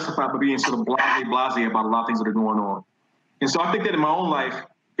has to justify by being sort of blasé about a lot of things that are going on. And so I think that in my own life,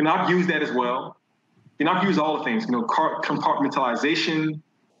 you know, I've used that as well. You know, I've used all the things, you know, compartmentalization.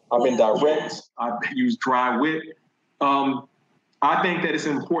 I've been direct. I've used dry wit. I think that it's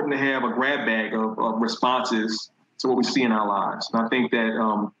important to have a grab bag of responses to what we see in our lives. And I think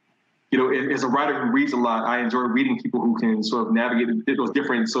that as a writer who reads a lot, I enjoy reading people who can sort of navigate those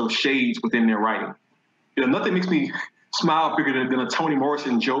different sort of shades within their writing. Nothing makes me smile bigger than a Toni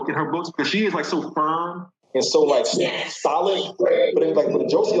Morrison joke in her books, because she is like so firm and so like solid. But then like with the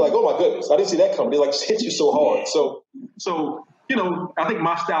jokes, you're like, oh my goodness, I didn't see that coming. They like just hit you so hard. So I think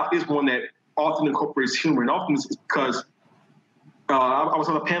my style is one that often incorporates humor, and often it's because I was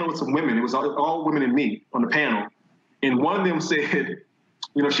on a panel with some women. It was all women and me on the panel, and one of them said,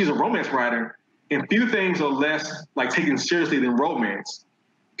 she's a romance writer, and few things are less like taken seriously than romance.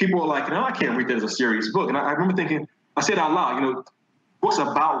 People are like, I can't read that as a serious book. And I remember thinking, I said out loud, books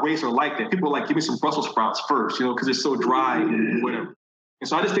about race are like that. People are like, give me some Brussels sprouts first, because it's so dry and whatever. And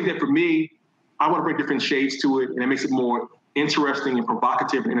so I just think that for me, I want to bring different shades to it, and it makes it more interesting and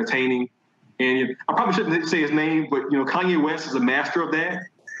provocative and entertaining. And I probably shouldn't say his name, but Kanye West is a master of that.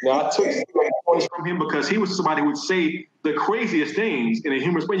 Now, I took points from him because he was somebody who would say the craziest things in a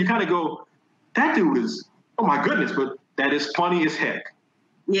humorous way. You kind of go, that dude is, oh my goodness, but that is funny as heck.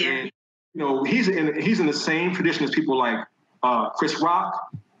 Yeah. And, he's in the same tradition as people like Chris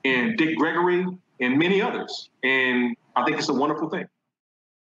Rock and Dick Gregory and many others. And I think it's a wonderful thing.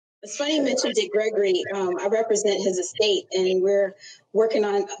 It's funny you mentioned Dick Gregory. I represent his estate, and we're working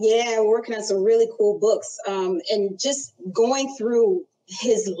on some really cool books. And just going through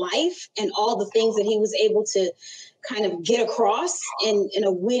his life and all the things that he was able to kind of get across in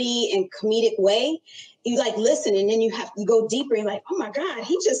a witty and comedic way. You like listen, and then you go deeper and like, oh my God,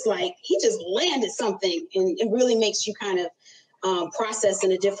 he just landed something, and it really makes you kind of process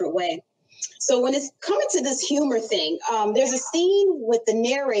in a different way. So when it's coming to this humor thing, there's a scene with the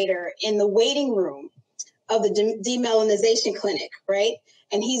narrator in the waiting room of the demelanization clinic, right?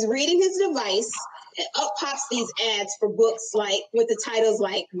 And he's reading his device, and up pops these ads for books like with the titles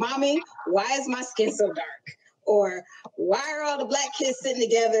like, Mommy, why is my skin so dark? Or why are all the Black kids sitting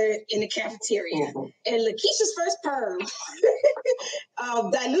together in the cafeteria? And Lakeisha's first perm,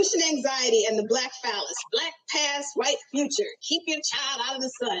 dilution anxiety and the Black phallus, Black past, white future, keep your child out of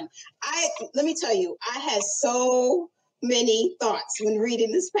the sun. Let me tell you, I had so many thoughts when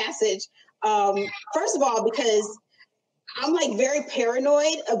reading this passage. First of all, because I'm like very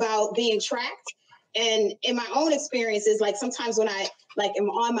paranoid about being tracked. And in my own experiences, like sometimes when I like am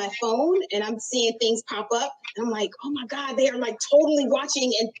on my phone and I'm seeing things pop up, I'm like, oh my God, they are like totally watching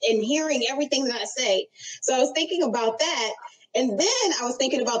and hearing everything that I say. So I was thinking about that. And then I was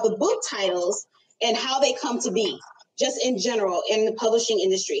thinking about the book titles and how they come to be, just in general in the publishing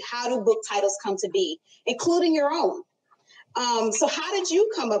industry. How do book titles come to be, including your own? So how did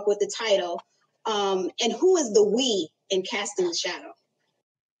you come up with the title? And who is the we in Casting the Shadow?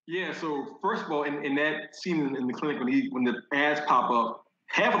 Yeah, so first of all, in that scene in the clinic when the ads pop up,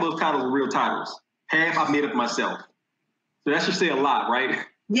 half of those titles are real titles. Half I've made up myself. So that should say a lot, right?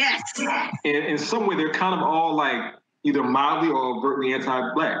 Yes. And in some way, they're kind of all like either mildly or overtly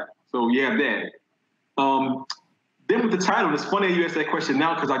anti-Black. So you have that. Then with the title, it's funny you asked that question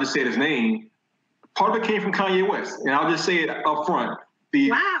now because I just said his name. Part of it came from Kanye West, and I'll just say it up front.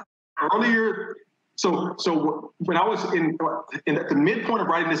 Earlier, so when I was at the midpoint of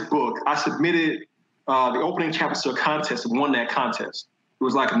writing this book, I submitted the opening chapters to a contest and won that contest. It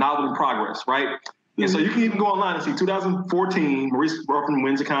was like a novel in progress, right? Mm-hmm. And so you can even go online and see 2014, Maurice Ruffin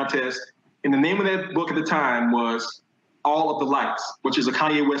wins a contest, and the name of that book at the time was All of the Lights, which is a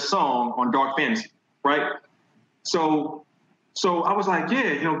Kanye West song on dark fantasy, right? So I was like,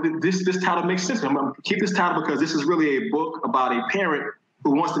 yeah, this title makes sense. I'm going to keep this title because this is really a book about a parent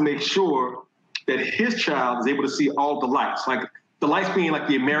who wants to make sure that his child is able to see all the lights, like the lights being like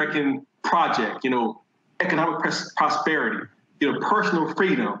the American project, economic prosperity, personal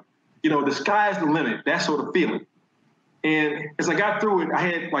freedom, the sky's the limit, that sort of feeling. And as I got through it, I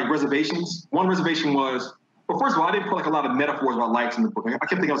had like reservations. One reservation was, well, first of all, I didn't put like a lot of metaphors about lights in the book. I kept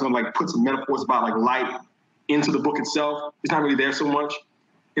thinking I was going to like put some metaphors about like light into the book itself. It's not really there so much.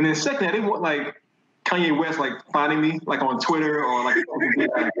 And then second, I didn't want like Kanye West like finding me like on Twitter or like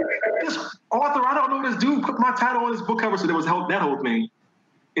this author, I don't know this dude put my title on his book cover, so there was that whole thing.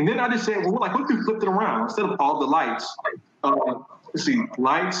 And then I just said, well, like what if we flipped it around instead of all the lights? Let's see,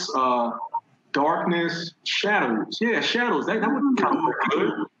 lights, darkness, shadows. Yeah, shadows. That would kind of look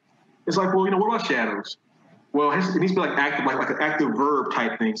good. It's like, well, what about shadows? Well, it needs to be like active, like an active verb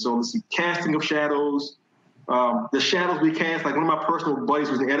type thing. So let's see, casting of shadows. The shadows we cast, like one of my personal buddies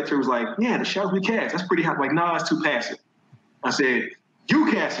who's the editor was like, yeah, the shadows we cast, that's pretty hot. Like, nah, it's too passive. I said, you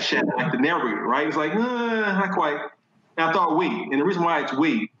cast the shadow, like the narrator, right? It's like, not quite. And I thought we. And the reason why it's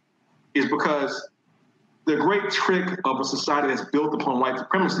we is because the great trick of a society that's built upon white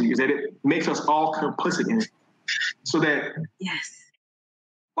supremacy is that it makes us all complicit in it. So that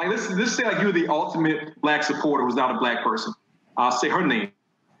Like let's say like you're the ultimate Black supporter who's not a Black person. I'll say her name,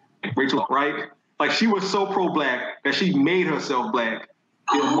 Rachel, right? Like she was so pro-Black that she made herself Black.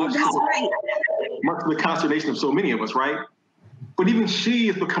 That's right. Much to the consternation of so many of us, right? But even she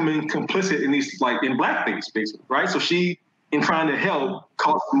is becoming complicit in these, like in blackface, basically, right? So she, in trying to help,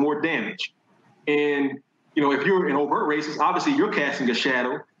 caused more damage. And if you're an overt racist, obviously you're casting a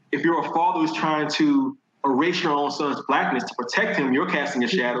shadow. If you're a father who's trying to erase your own son's Blackness to protect him, you're casting a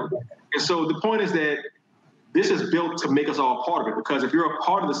shadow. And so the point is that this is built to make us all part of it, because if you're a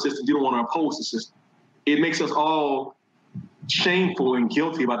part of the system, you don't want to oppose the system. It makes us all shameful and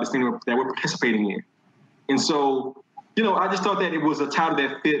guilty about this thing that we're participating in. And so, I just thought that it was a title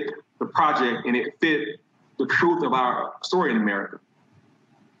that fit the project and it fit the truth of our story in America.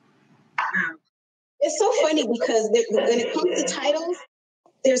 It's so funny because when it comes to titles,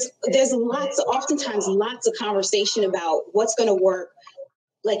 there's oftentimes lots of conversation about what's going to work.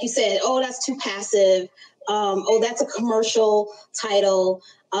 Like you said, oh, that's too passive. Oh, that's a commercial title.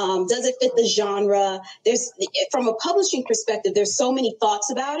 Does it fit the genre? From a publishing perspective, there's so many thoughts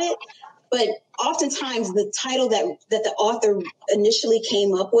about it. But oftentimes the title that the author initially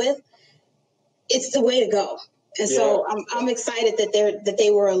came up with, it's the way to go. And so I'm excited that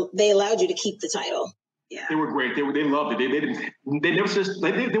they allowed you to keep the title. Yeah. They were great. They loved it.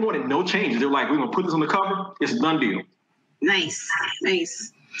 They wanted no changes. They were like, we're gonna put this on the cover. It's a done deal. Nice.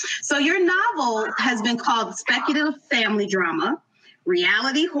 So your novel has been called speculative family drama,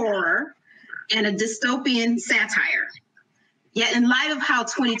 reality horror, and a dystopian satire. Yet in light of how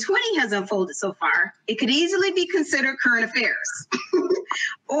 2020 has unfolded so far, it could easily be considered current affairs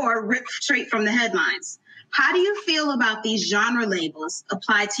or ripped straight from the headlines. How do you feel about these genre labels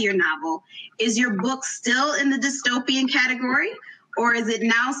applied to your novel? Is your book still in the dystopian category, or is it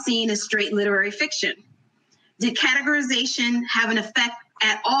now seen as straight literary fiction? Did categorization have an effect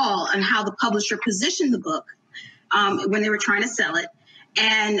at all on how the publisher positioned the book when they were trying to sell it?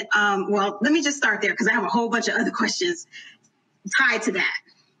 And well, let me just start there because I have a whole bunch of other questions tied to that.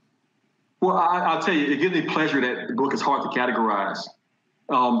 Well, I'll tell you, it gives me pleasure that the book is hard to categorize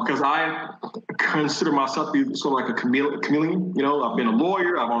because I consider myself to be sort of like a chameleon. I've been a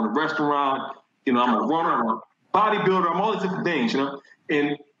lawyer, I've owned a restaurant, I'm a runner, I'm a bodybuilder, I'm all these different things,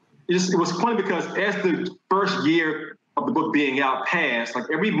 And it was funny because as the first year of the book being out passed, like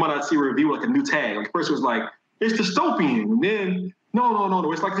every month I'd see a review, like a new tag. Like first it was like, it's dystopian. And then,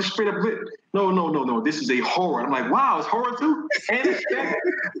 no, it's like this straight up lit. No, this is a horror. I'm like, wow, it's horror too? And it's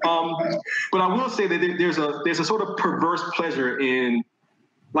but I will say that there's a sort of perverse pleasure in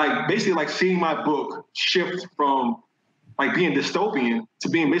like basically like seeing my book shift from like being dystopian to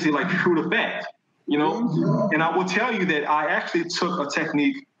being basically like true to fact, And I will tell you that I actually took a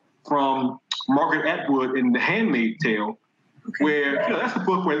technique from Margaret Atwood in The Handmaid's Tale, where that's the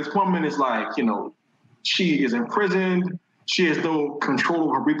book where this woman is like, she is imprisoned, she has no control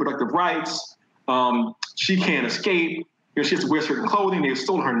over her reproductive rights, she can't escape, she has to wear certain clothing, they've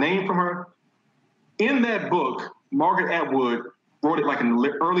stolen her name from her. In that book, Margaret Atwood wrote it like in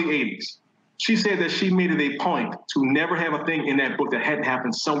the early 80s. She said that she made it a point to never have a thing in that book that hadn't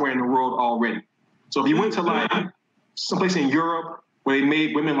happened somewhere in the world already. So if you went to like someplace in Europe where they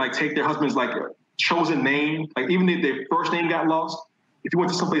made women like take their husband's like chosen name, like even if their first name got lost. If you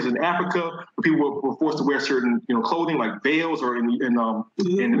went to someplace in Africa where people were forced to wear certain clothing like veils or in the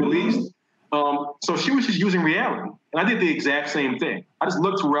Middle East. So she was just using reality. And I did the exact same thing. I just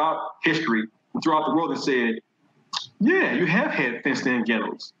looked throughout history and throughout the world and said, yeah, you have had fenced-in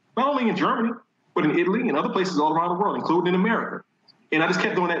ghettos, not only in Germany, but in Italy and other places all around the world, including in America. And I just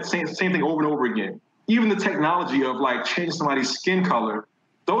kept doing that same thing over and over again. Even the technology of like changing somebody's skin color,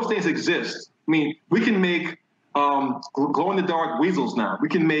 those things exist. I mean, we can make glow-in-the-dark weasels now. We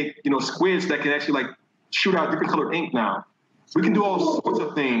can make squids that can actually like shoot out different colored ink now. We can do all sorts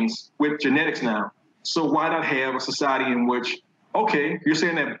of things with genetics now. So why not have a society in which, okay, you're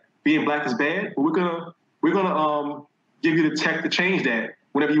saying that being Black is bad, but we're gonna give you the tech to change that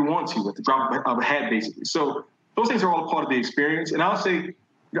whenever you want to, at the drop of a hat, basically. So those things are all a part of the experience. And I'll say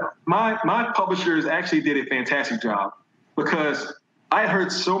my publishers actually did a fantastic job because I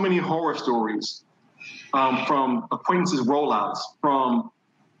heard so many horror stories from acquaintances rollouts, from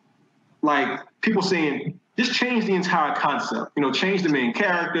like people saying, just change the entire concept, change the main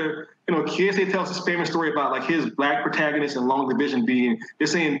character. KSA tells this famous story about like his Black protagonist in Long Division they're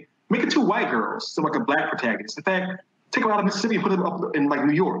saying, make it 2 white girls, so like a Black protagonist. In fact, take them out of Mississippi and put them up in like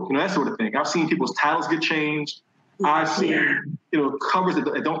New York, that sort of thing. I've seen people's titles get changed. I've seen, covers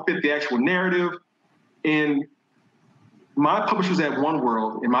that don't fit the actual narrative. And my publishers at One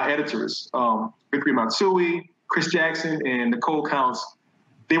World and my editors, Victory Matsui, Chris Jackson, and Nicole Counts,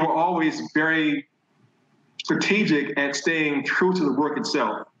 they were always very strategic at staying true to the work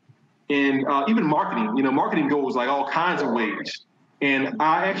itself. And even marketing, marketing goes like all kinds of ways. And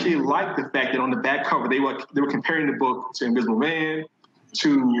I actually like the fact that on the back cover, they were comparing the book to Invisible Man,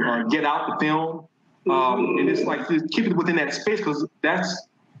 to Get Out, the film. And it's like, just keep it within that space, because that's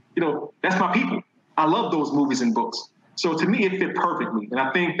my people. I love those movies and books. So to me, it fit perfectly. And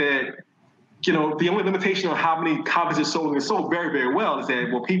I think that, the only limitation on how many copies it sold, and it sold very, very well, is that,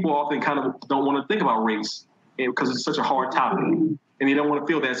 well, people often kind of don't want to think about race because it's such a hard topic. And they don't want to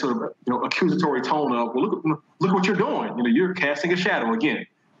feel that sort of, accusatory tone of, well, look what you're doing. You're casting a shadow again,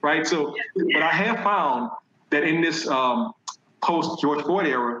 right? So, but I have found that in this post-George Floyd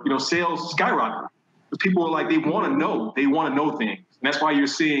era, sales skyrocket. People are like, they want to know things. And that's why you're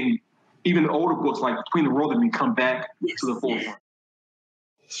seeing even older books like Between the World and Me come back to the forefront.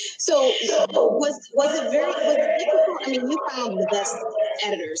 So was it difficult? I mean, you found the best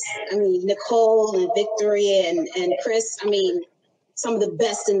editors. I mean, Nicole and Victoria and Chris, I mean, some of the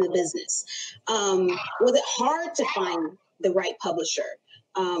best in the business. Was it hard to find the right publisher?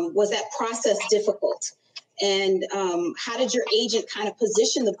 Was that process difficult? And how did your agent kind of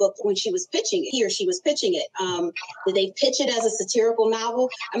position the book when she was pitching it? He or she was pitching it. Did they pitch it as a satirical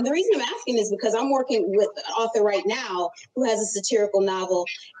novel? I mean, the reason I'm asking is because I'm working with an author right now who has a satirical novel.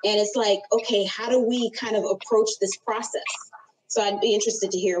 And it's like, okay, how do we kind of approach this process? So I'd be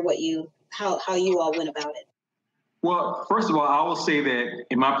interested to hear how you all went about it. Well, first of all, I will say that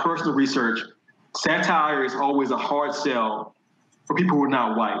in my personal research, satire is always a hard sell for people who are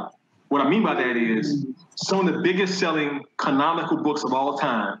not white. What I mean by that is some of the biggest selling canonical books of all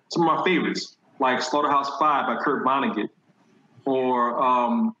time, some of my favorites, like Slaughterhouse-5 by Kurt Vonnegut,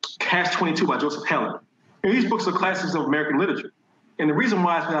 or Catch-22 by Joseph Heller. And these books are classics of American literature. And the reason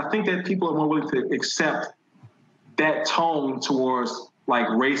why is that I think that people are more willing to accept that tone towards like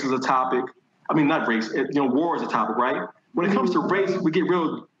race as a topic. I mean, not race, war as a topic, right? When it comes to race, we get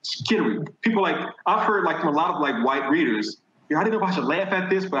real skittery. People I've heard from a lot of white readers, I didn't know if I should laugh at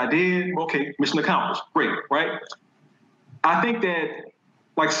this, but I did. Okay, mission accomplished. Great, right? I think that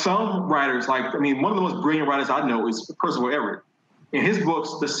some writers, one of the most brilliant writers I know is Percival Everett. In his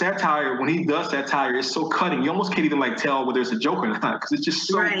books, the satire, when he does satire, is so cutting, you almost can't even tell whether it's a joke or not, because it's just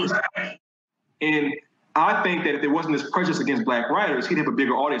so right. And I think that if there wasn't this prejudice against Black writers, he'd have a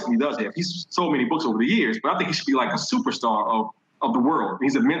bigger audience than he does have. He's sold many books over the years, but I think he should be like a superstar of the world.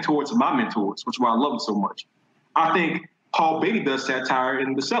 He's a mentor to my mentors, which is why I love him so much. I think Paul Beatty does satire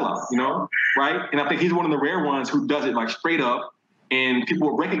in The Sellout, right? And I think he's one of the rare ones who does it straight up, and people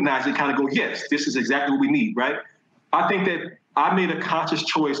will recognize it, kind of go, yes, this is exactly what we need, right? I think that I made a conscious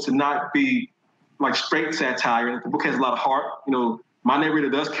choice to not be straight satire. The book has a lot of heart. My narrator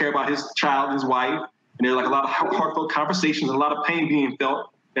does care about his child and his wife, and there's a lot of heartfelt conversations and a lot of pain being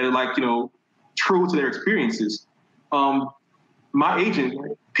felt that are true to their experiences. My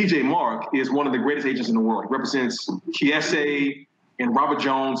agent, PJ Mark, is one of the greatest agents in the world. He represents Kiese and Robert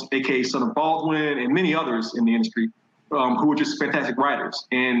Jones, aka Son of Baldwin, and many others in the industry who are just fantastic writers.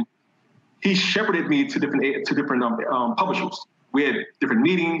 And he shepherded me to different publishers. We had different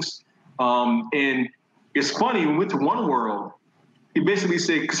meetings, and it's funny. When we went to One World, he basically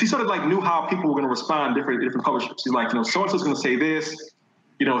said, because he sort of knew how people were going to respond to different publishers. He's like, so and so's going to say this,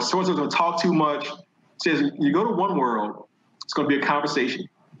 so and so's going to talk too much. He says, you go to One World, it's going to be a conversation.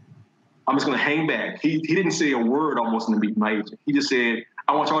 I'm just going to hang back. He didn't say a word almost in the meeting, my agent. He just said,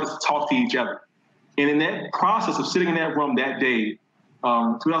 I want y'all to talk to each other. And in that process of sitting in that room that day,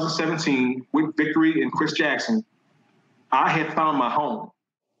 2017, with Victory and Chris Jackson, I had found my home.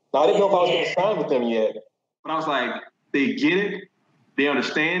 Now, I didn't know if I was going to sign with them yet, but I was like, they get it. They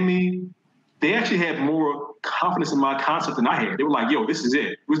understand me. They actually had more confidence in my concept than I had. They were like, yo, this is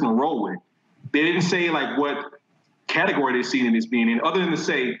it. We're just going to roll with it. They didn't say what category they see in this being in, other than to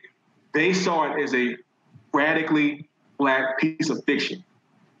say they saw it as a radically Black piece of fiction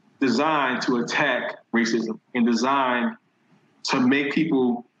designed to attack racism and designed to make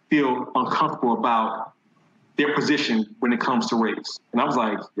people feel uncomfortable about their position when it comes to race. And I was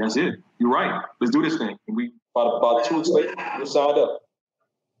like, that's it. You're right. Let's do this thing. And we about 2 weeks later, we signed up.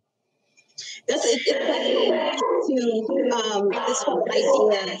 That's it. To this whole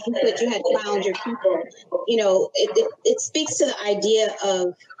idea that you had found your people. It speaks to the idea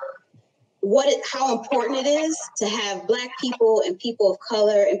of how important it is to have Black people and people of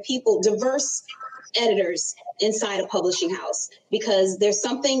color and diverse editors inside a publishing house, because there's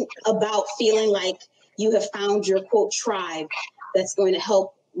something about feeling like you have found your quote tribe that's going to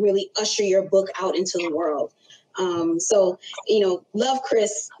help really usher your book out into the world. So love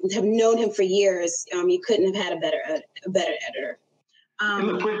Chris, have known him for years. You couldn't have had a better editor. And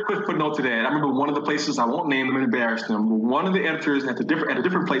look, quick footnote to that. I remember one of the places, I won't name them and embarrass them, but one of the editors at a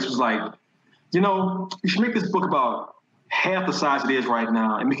different place was like, you know, you should make this book about half the size it is right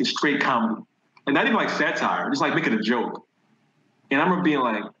now and make it straight comedy. And not even like satire, just like make it a joke. And I remember being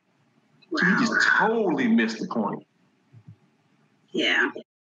like, you just totally missed the point. Yeah.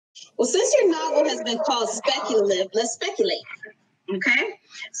 Well, since your novel has been called speculative, let's speculate. Okay.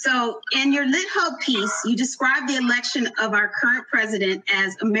 So in your Lit Hub piece, you described the election of our current president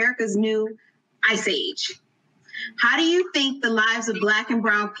as America's new ice age. How do you think the lives of Black and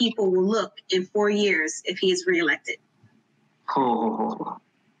brown people will look in 4 years if he is reelected?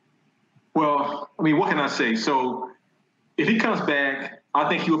 Well, I mean, what can I say? So if he comes back, I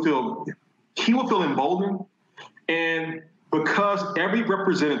think he will feel emboldened. And because every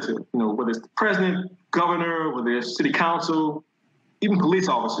representative, you know, whether it's the president, governor, whether it's city council, even police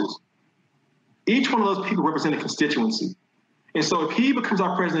officers, each one of those people represent a constituency. And so if he becomes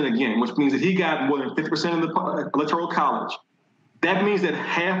our president again, which means that he got more than 50% of the electoral college, that means that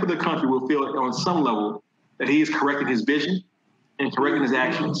half of the country will feel on some level that he is correcting his vision and correcting his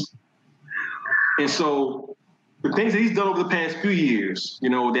actions. And so the things that he's done over the past few years, you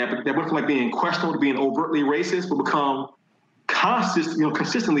know, that went from like being questionable to being overtly racist will become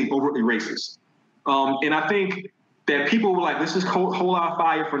consistently overtly racist. And I think that people were like, let's just hold our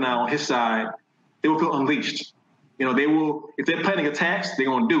fire for now on his side. They will feel unleashed. You know, they will, if they're planning attacks, they're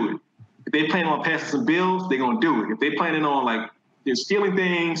going to do it. If they plan on passing some bills, they're going to do it. If they're planning on like they're stealing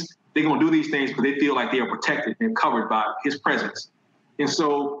things, they're going to do these things because they feel like they are protected and covered by his presence. And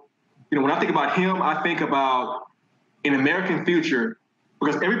so, you know, when I think about him, I think about an American future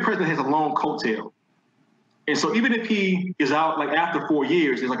because every president has a long coattail. And so even if he is out like after 4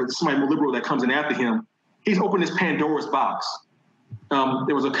 years, there's like somebody more liberal that comes in after him, he's opened this Pandora's box.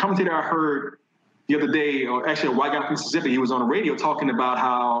 There was a commentator I heard the other day, or actually a white guy from Mississippi, he was on the radio talking about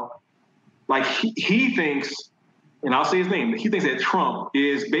how like he thinks, and I'll say his name, he thinks that Trump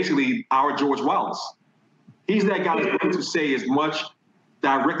is basically our George Wallace. He's that guy that's going to say as much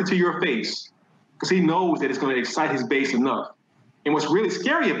directly to your face because he knows that it's going to excite his base enough. And what's really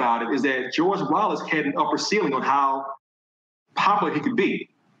scary about it is that George Wallace had an upper ceiling on how popular he could be.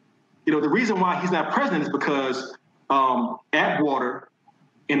 You know, the reason why he's not president is because Atwater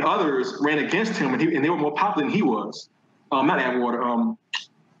and others ran against him, and they were more popular than he was. Not Atwater. Oh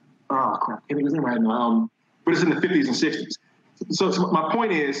crap! I can't think of his name right now. But it's in the 50s and 60s. So my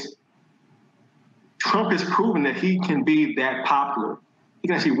point is, Trump has proven that he can be that popular. He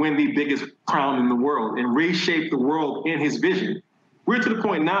can actually win the biggest crown in the world and reshape the world in his vision. We're to the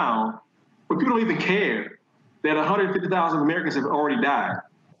point now where people don't even care that 150,000 Americans have already died.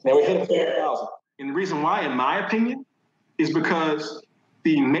 Now we're heading for 4,000. And the reason why, in my opinion, is because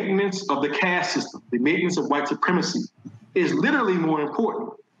the maintenance of the caste system, the maintenance of white supremacy, is literally more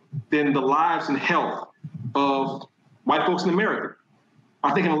important than the lives and health of white folks in America.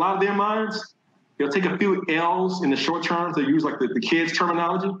 I think in a lot of their minds, they'll take a few L's in the short term, to use like the kids'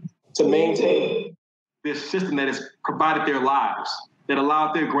 terminology, to maintain this system that has provided their lives, that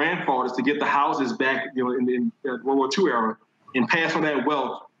allowed their grandfathers to get the houses back, you know, in World War II era, and pass on that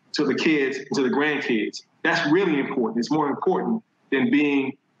wealth to the kids and to the grandkids. That's really important. It's more important than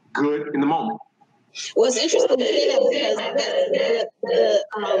being good in the moment. Well, it's interesting to say that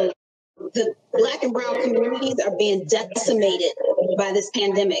because the Black and brown communities are being decimated by this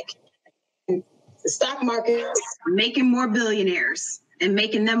pandemic. The stock market is making more billionaires and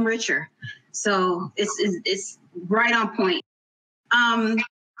making them richer. So it's right on point.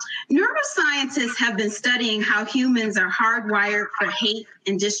 Neuroscientists have been studying how humans are hardwired for hate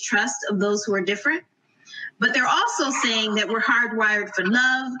and distrust of those who are different. But they're also saying that we're hardwired for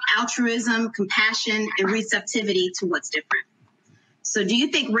love, altruism, compassion, and receptivity to what's different. So do you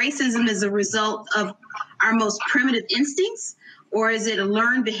think racism is a result of our most primitive instincts, or is it a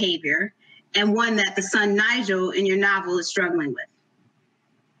learned behavior and one that the son Nigel in your novel is struggling with?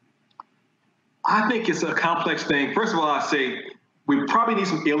 I think it's a complex thing. First of all, I say we probably need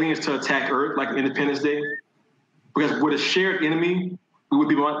some aliens to attack Earth, like Independence Day, because with a shared enemy, we would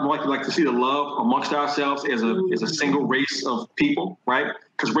be more likely like to see the love amongst ourselves as a single race of people, right?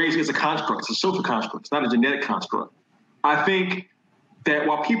 Because race is a construct, it's a social construct, it's not a genetic construct. I think that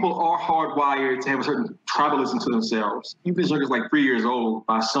while people are hardwired to have a certain tribalism to themselves, even as young as like 3 years old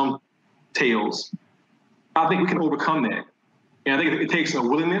by some tales, I think we can overcome that. And I think it takes a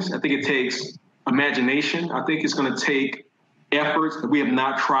willingness, I think it takes imagination, I think it's gonna take efforts that we have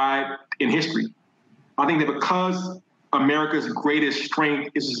not tried in history. I think that because America's greatest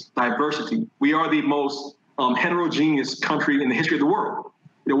strength is diversity, we are the most heterogeneous country in the history of the world.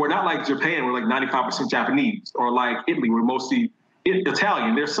 You know, we're not like Japan, we're like 95% Japanese, or like Italy, we're mostly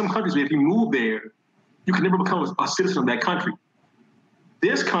Italian. There's some countries where if you move there, you can never become a citizen of that country.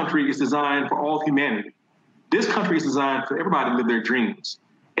 This country is designed for all humanity. This country is designed for everybody to live their dreams,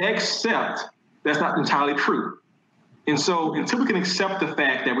 except that's not entirely true. And so until we can accept the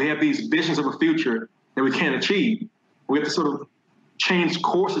fact that we have these visions of a future that we can't achieve, we have to sort of change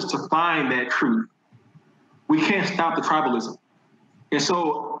courses to find that truth. We can't stop the tribalism. And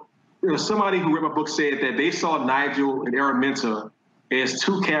so somebody who read my book said that they saw Nigel and Araminta as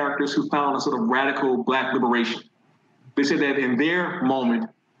two characters who found a sort of radical Black liberation. They said that in their moment,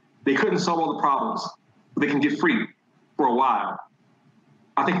 they couldn't solve all the problems, but they can get free for a while.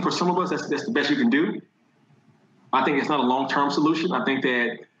 I think for some of us, that's the best you can do. I think it's not a long-term solution. I think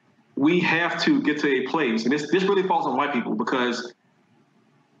that we have to get to a place, and this really falls on white people, because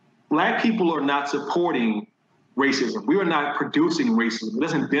Black people are not supporting racism. We are not producing racism. It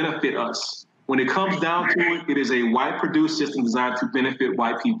doesn't benefit us. When it comes down to it, it is a white-produced system designed to benefit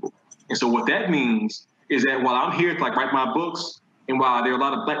white people. And so what that means is that while I'm here to write my books, and while there are a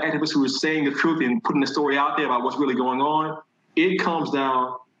lot of Black activists who are saying the truth and putting the story out there about what's really going on, it comes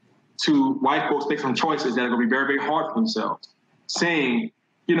down to white folks making some choices that are going to be very, very hard for themselves. Saying,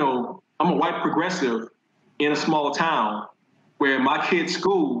 I'm a white progressive in a small town where my kid's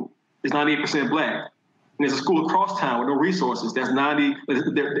school is 98% Black. And there's a school across town with no resources that's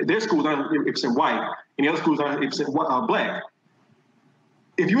their school is 98% white, and the other school is 98% Black.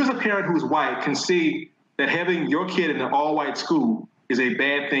 If you as a parent who's white can see that having your kid in an all-white school is a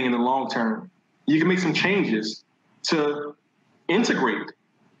bad thing in the long term, you can make some changes to integrate.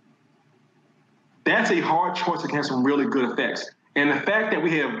 That's a hard choice that can have some really good effects. And the fact that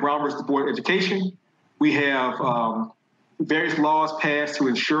we have Brown versus Board education, we have various laws passed to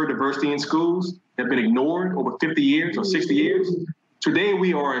ensure diversity in schools that have been ignored over 50 years or 60 years. Today,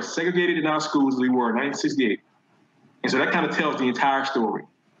 we are as segregated in our schools as we were in 1968. And so that kind of tells the entire story.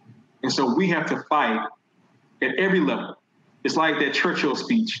 And so we have to fight at every level. It's like that Churchill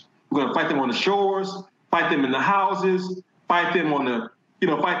speech. We're going to fight them on the shores, fight them in the houses, fight them on the,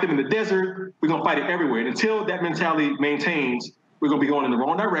 fight them in the desert. We're going to fight it everywhere. And until that mentality maintains, we're going to be going in the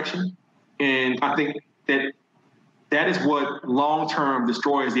wrong direction. And I think that is what long-term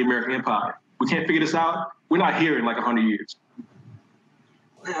destroys the American empire. We can't figure this out. We're not here in 100 years.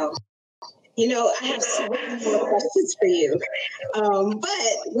 Wow. I have so many more questions for you, but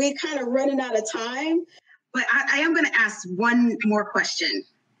we're kind of running out of time. But I am going to ask one more question.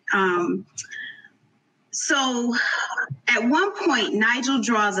 So at one point, Nigel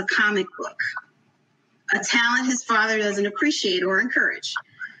draws a comic book, a talent his father doesn't appreciate or encourage.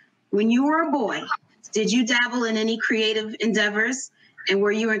 When you were a boy, did you dabble in any creative endeavors, and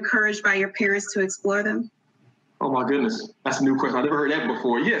were you encouraged by your parents to explore them? Oh my goodness, that's a new question. I never heard that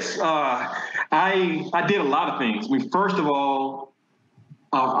before. Yes, I did a lot of things. First of all,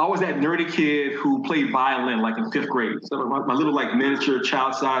 I was that nerdy kid who played violin in 5th grade. So my little miniature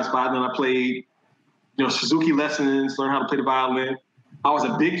child-sized violin I played, Suzuki lessons, learned how to play the violin. I was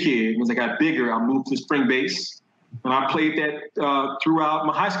a big kid. As I got bigger, I moved to string bass, and I played that throughout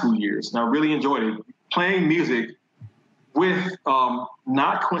my high school years. And I really enjoyed it. Playing music with,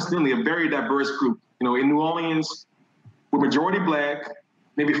 not coincidentally, a very diverse group. In New Orleans, we're majority Black,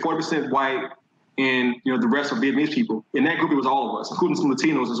 maybe 40% white, and the rest are Vietnamese people. In that group, it was all of us, including some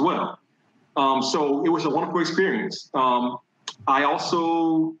Latinos as well. So it was a wonderful experience. I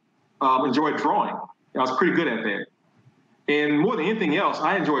also enjoyed drawing. I was pretty good at that. And more than anything else,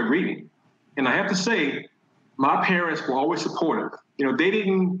 I enjoyed reading. And I have to say, my parents were always supportive. They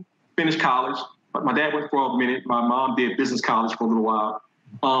didn't finish college. My dad went for a minute. My mom did business college for a little while.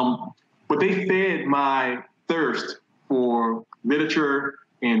 But they fed my thirst for literature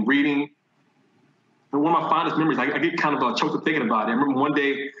and reading. And one of my fondest memories, I get kind of choked up thinking about it. I remember one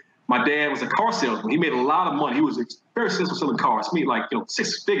day, my dad was a car salesman. He made a lot of money. He was very successful selling cars. He made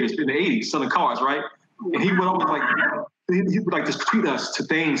 6 figures in the 80s selling cars, right? And he would always he would just treat us to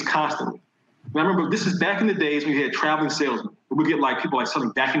things constantly. And I remember this is back in the days when we had traveling salesmen. We get people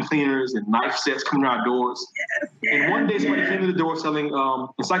selling vacuum cleaners and knife sets coming to our doors. Yes. And one day somebody came to the door selling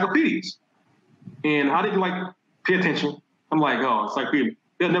encyclopedias. And I didn't pay attention. I'm oh, encyclopedia.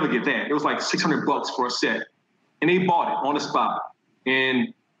 They'll never get that. It was $600 for a set. And they bought it on the spot.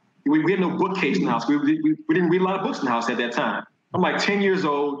 And we had no bookcase in the house. We didn't read a lot of books in the house at that time. I'm 10 years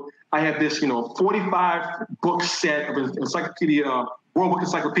old. I have this, 45 book set of encyclopedia, World Book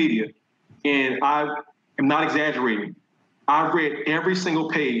Encyclopedia. And I am not exaggerating. I've read every single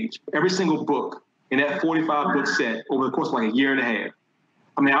page, every single book in that 45 book set over the course of a year and a half.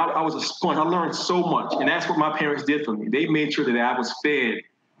 I was a sponge. I learned so much. And that's what my parents did for me. They made sure that I was fed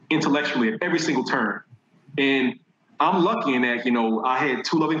intellectually at every single turn. And I'm lucky in that, I had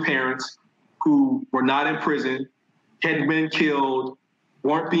two loving parents who were not in prison, hadn't been killed,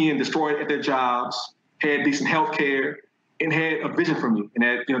 weren't being destroyed at their jobs, had decent health care, and had a vision for me. And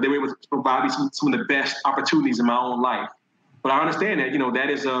that, they were able to provide me some of the best opportunities in my own life. But I understand that, that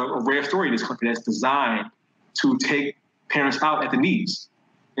is a rare story in this country that's designed to take parents out at the knees.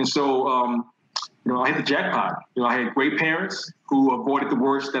 And so, I hit the jackpot. I had great parents who avoided the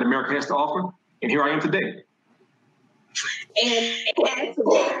worst that America has to offer. And here I am today. And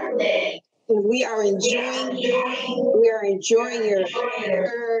today, we are enjoying your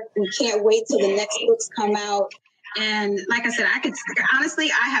work. We can't wait till the next books come out. And like I said, I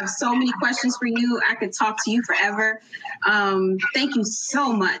have so many questions for you. I could talk to you forever. Thank you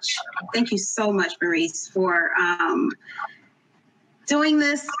so much. Thank you so much, Maurice, for doing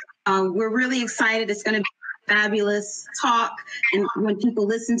this. We're really excited. It's going to be a fabulous talk. And when people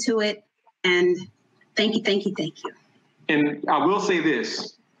listen to it, and thank you, thank you, thank you. And I will say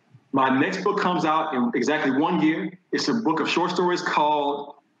this. My next book comes out in exactly 1 year. It's a book of short stories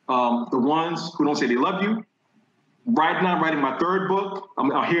called The Ones Who Don't Say They Love You. Right now, I'm writing my third book.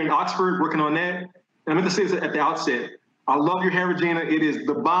 I'm here in Oxford working on that. And I meant to say this at the outset. I love your hair, Regina. It is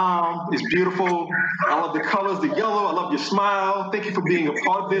the bomb. It's beautiful. I love the colors, the yellow. I love your smile. Thank you for being a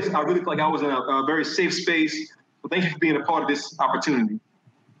part of this. I really feel like I was in a very safe space. So thank you for being a part of this opportunity.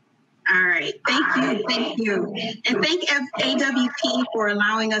 All right. Thank you. Thank you. And thank AWP for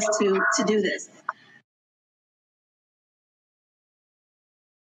allowing us to do this.